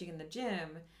I'm coaching in the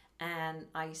gym and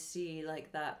I see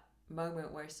like that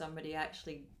moment where somebody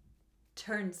actually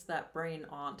turns that brain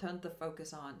on, turns the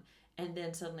focus on, and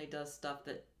then suddenly does stuff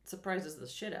that surprises the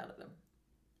shit out of them.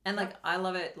 And like, I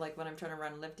love it like when I'm trying to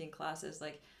run lifting classes,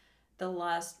 like the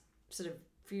last sort of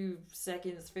few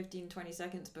seconds, 15, 20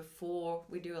 seconds before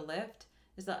we do a lift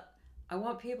is that I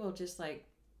want people just like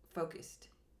focused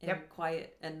and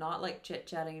quiet and not like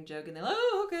chit-chatting and joking. They're like,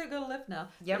 oh, okay, I got to lift now.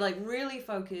 But like really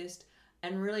focused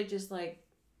and really just like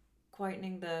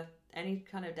quietening any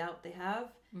kind of doubt they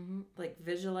have, like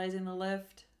visualizing the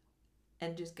lift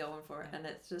and just going for it. And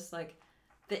it's just like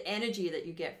the energy that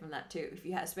you get from that too. If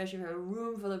you have, especially if you have a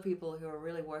room full of people who are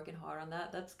really working hard on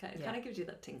that, that's kind of gives you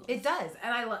that tingle. It does.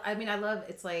 And I love,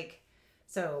 it's like,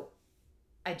 so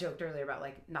I joked earlier about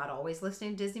like not always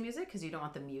listening to Disney music because you don't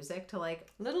want the music to like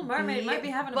Little Mermaid might be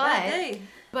having a bad day.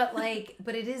 But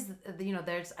it is,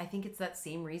 there's, I think it's that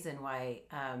same reason why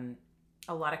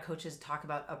a lot of coaches talk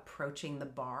about approaching the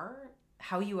bar,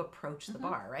 how you approach the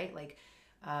bar, right? Like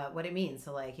what it means.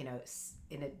 So like, in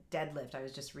a deadlift, I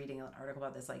was just reading an article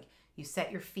about this, like you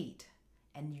set your feet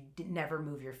and you never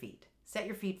move your feet. Set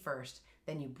your feet first,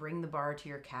 then you bring the bar to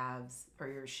your calves or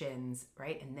your shins,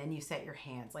 right? And then you set your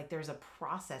hands. Like there's a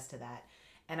process to that.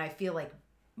 And I feel like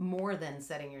more than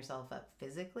setting yourself up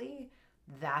physically,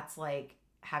 that's like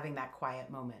having that quiet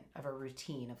moment of a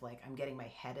routine of like, I'm getting my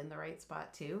head in the right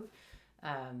spot too.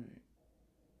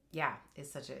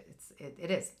 It's such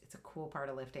it's a cool part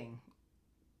of lifting.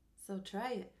 So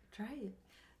try it.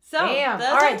 So damn.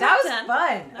 All right, that was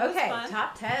fun. Okay, fun.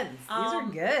 Top 10s. These are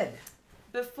good.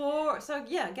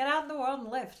 Get out in the world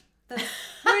and lift.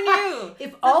 Who knew?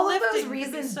 If all of those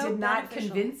reasons did not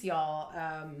convince y'all,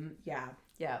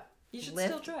 you should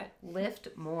still try it. Lift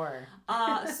more.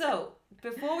 So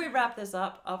before we wrap this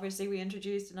up, obviously we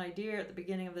introduced an idea at the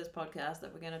beginning of this podcast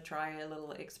that we're going to try a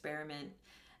little experiment,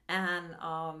 and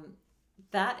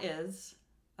that is,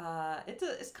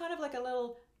 it's kind of like a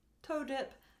little toe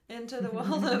dip into the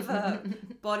world of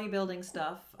bodybuilding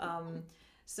stuff.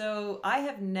 So I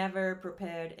have never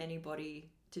prepared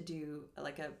anybody to do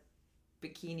like a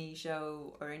bikini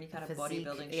show or any kind of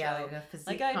bodybuilding show.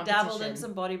 Like I dabbled in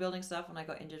some bodybuilding stuff when I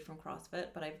got injured from CrossFit,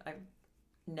 but I've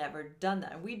never done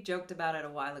that. And we joked about it a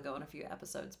while ago in a few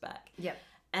episodes back. Yep.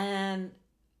 And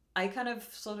I kind of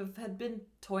sort of had been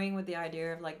toying with the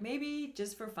idea of like maybe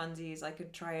just for funsies I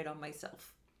could try it on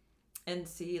myself and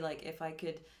see like if I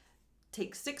could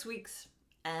take 6 weeks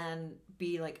and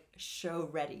be like show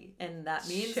ready. And that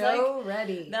means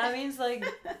that means like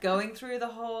going through the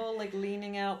whole like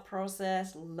leaning out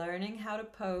process, learning how to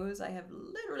pose. I have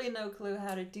literally no clue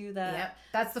how to do that. Yep.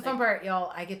 That's the fun part,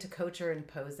 y'all. I get to coach her in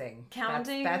posing.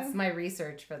 Counting. That's my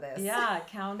research for this. Yeah,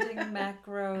 counting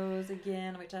macros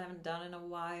again, which I haven't done in a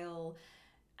while.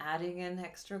 adding in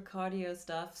extra cardio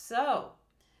stuff. So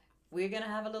we're going to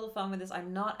have a little fun with this.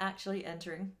 I'm not actually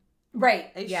entering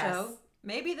a show.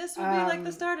 Maybe this will be like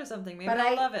the start of something. Maybe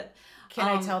I'll love it. Can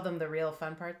I tell them the real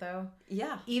fun part, though?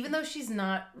 Yeah. Even though she's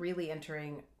not really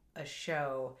entering a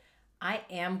show, I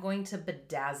am going to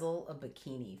bedazzle a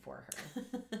bikini for her.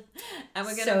 And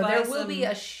we're going to so there will be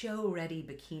a show-ready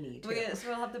bikini, too. So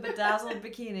we'll have the bedazzled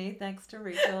bikini, thanks to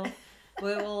Rachel.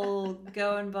 We will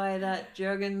go and buy that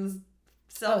Jergens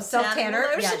self-tanner.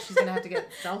 Yeah, she's going to have to get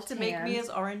self-tan. To make me as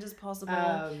orange as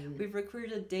possible. We've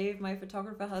recruited Dave, my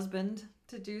photographer husband,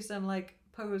 to do some like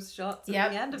pose shots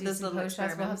at the end of this little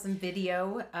experiment. We'll have some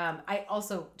video. I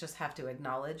also just have to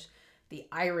acknowledge the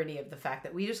irony of the fact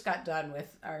that we just got done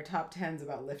with our top 10s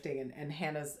about lifting, and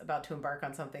Hannah's about to embark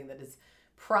on something that is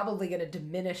probably going to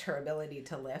diminish her ability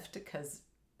to lift because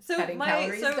cutting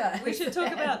calories does. We should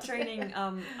talk about training.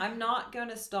 I'm not going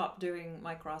to stop doing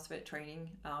my CrossFit training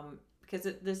because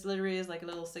this literally is like a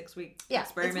little 6-week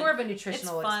experiment. It's more of a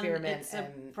nutritional experiment. It's a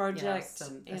project,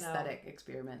 some aesthetic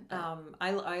experiment.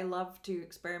 I love to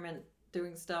experiment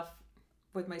doing stuff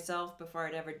with myself before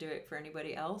I'd ever do it for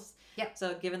anybody else. Yeah.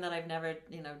 So given that I've never,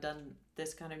 done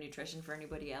this kind of nutrition for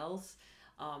anybody else,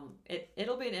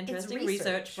 it'll be an interesting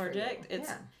research project.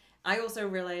 I also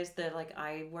realized that like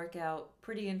I work out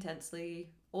pretty intensely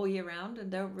all year round and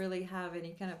don't really have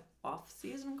any kind of off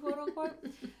season, quote unquote.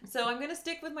 So I'm going to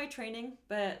stick with my training,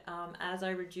 but as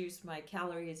I reduce my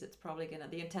calories, it's probably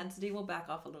the intensity will back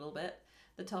off a little bit.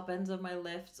 The top ends of my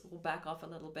lifts will back off a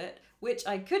little bit, which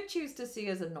I could choose to see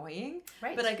as annoying,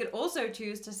 right. But I could also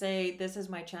choose to say this is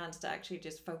my chance to actually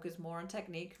just focus more on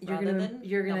technique You're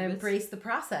gonna embrace the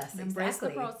process. Embrace the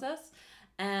process,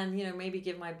 and maybe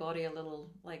give my body a little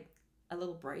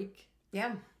break.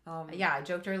 Yeah. I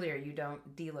joked earlier you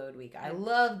don't deload week. I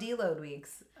love deload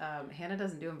weeks. Hannah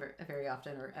doesn't do them very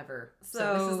often or ever.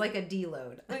 So this is like a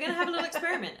deload. We're going to have a little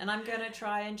experiment, and I'm going to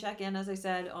try and check in, as I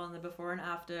said, on the before and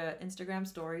after Instagram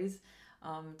stories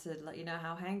to let you know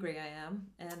how hangry I am.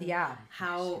 And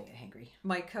how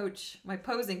my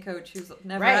posing coach, who's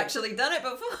never actually done it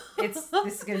before. This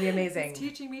is going to be amazing. Is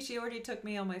teaching me. She already took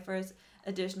me on my first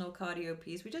additional cardio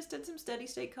piece. We just did some steady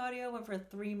state cardio, went for a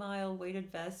 3-mile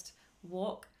weighted vest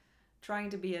walk, trying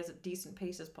to be as a decent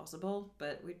pace as possible,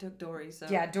 but we took Dory. So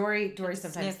Dory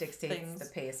sometimes dictates the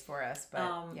pace for us, but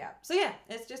So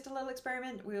it's just a little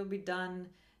experiment. We'll be done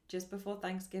just before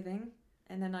Thanksgiving,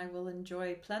 and then I will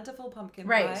enjoy plentiful pumpkin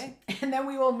pie. And then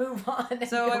we will move on.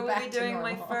 So I will be doing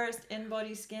my first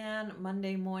in-body scan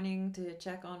Monday morning to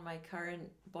check on my current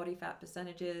body fat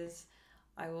percentages.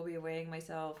 I will be weighing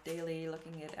myself daily,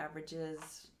 looking at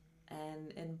averages,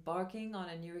 and embarking on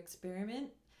a new experiment.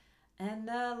 And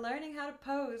learning how to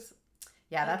pose.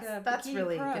 Yeah, that's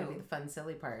really going to be the fun,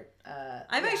 silly part.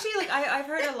 Actually I've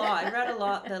heard a lot. I've read a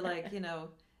lot that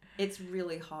it's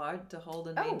really hard to hold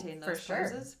and maintain those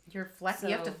poses. You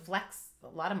have to flex a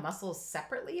lot of muscles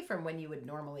separately from when you would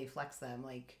normally flex them.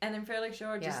 And I'm fairly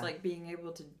sure just being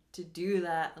able to do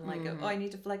that and I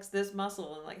need to flex this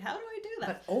muscle and how do I do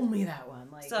that? But only that one.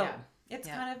 It's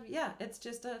kind of it's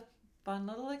just a fun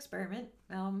little experiment,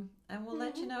 and we'll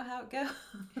let you know how it goes.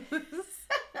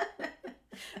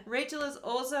 Rachel is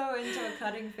also into a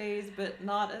cutting phase, but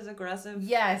not as aggressive.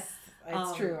 Yes,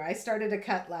 it's true. I started a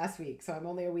cut last week, so I'm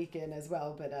only a week in as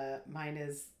well, but mine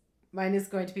is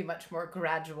going to be much more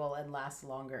gradual and last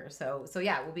longer. So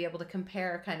we'll be able to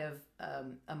compare kind of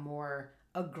a more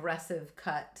aggressive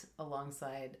cut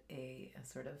alongside a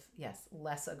sort of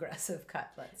less aggressive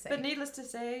cut, let's say. But needless to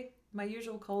say, my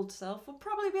usual cold self will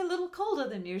probably be a little colder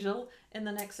than usual in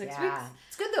the next 6 weeks.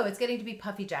 It's good though. It's getting to be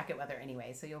puffy jacket weather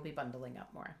anyway, so you'll be bundling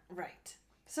up more. Right.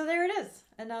 So there it is.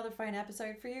 Another fine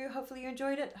episode for you. Hopefully you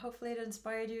enjoyed it. Hopefully it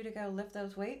inspired you to go lift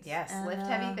those weights. Yes, lift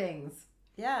heavy things.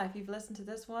 Yeah, if you've listened to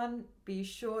this one, be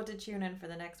sure to tune in for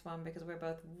the next one because we're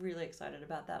both really excited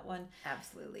about that one.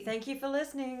 Absolutely. Thank you for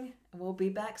listening, and we'll be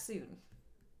back soon.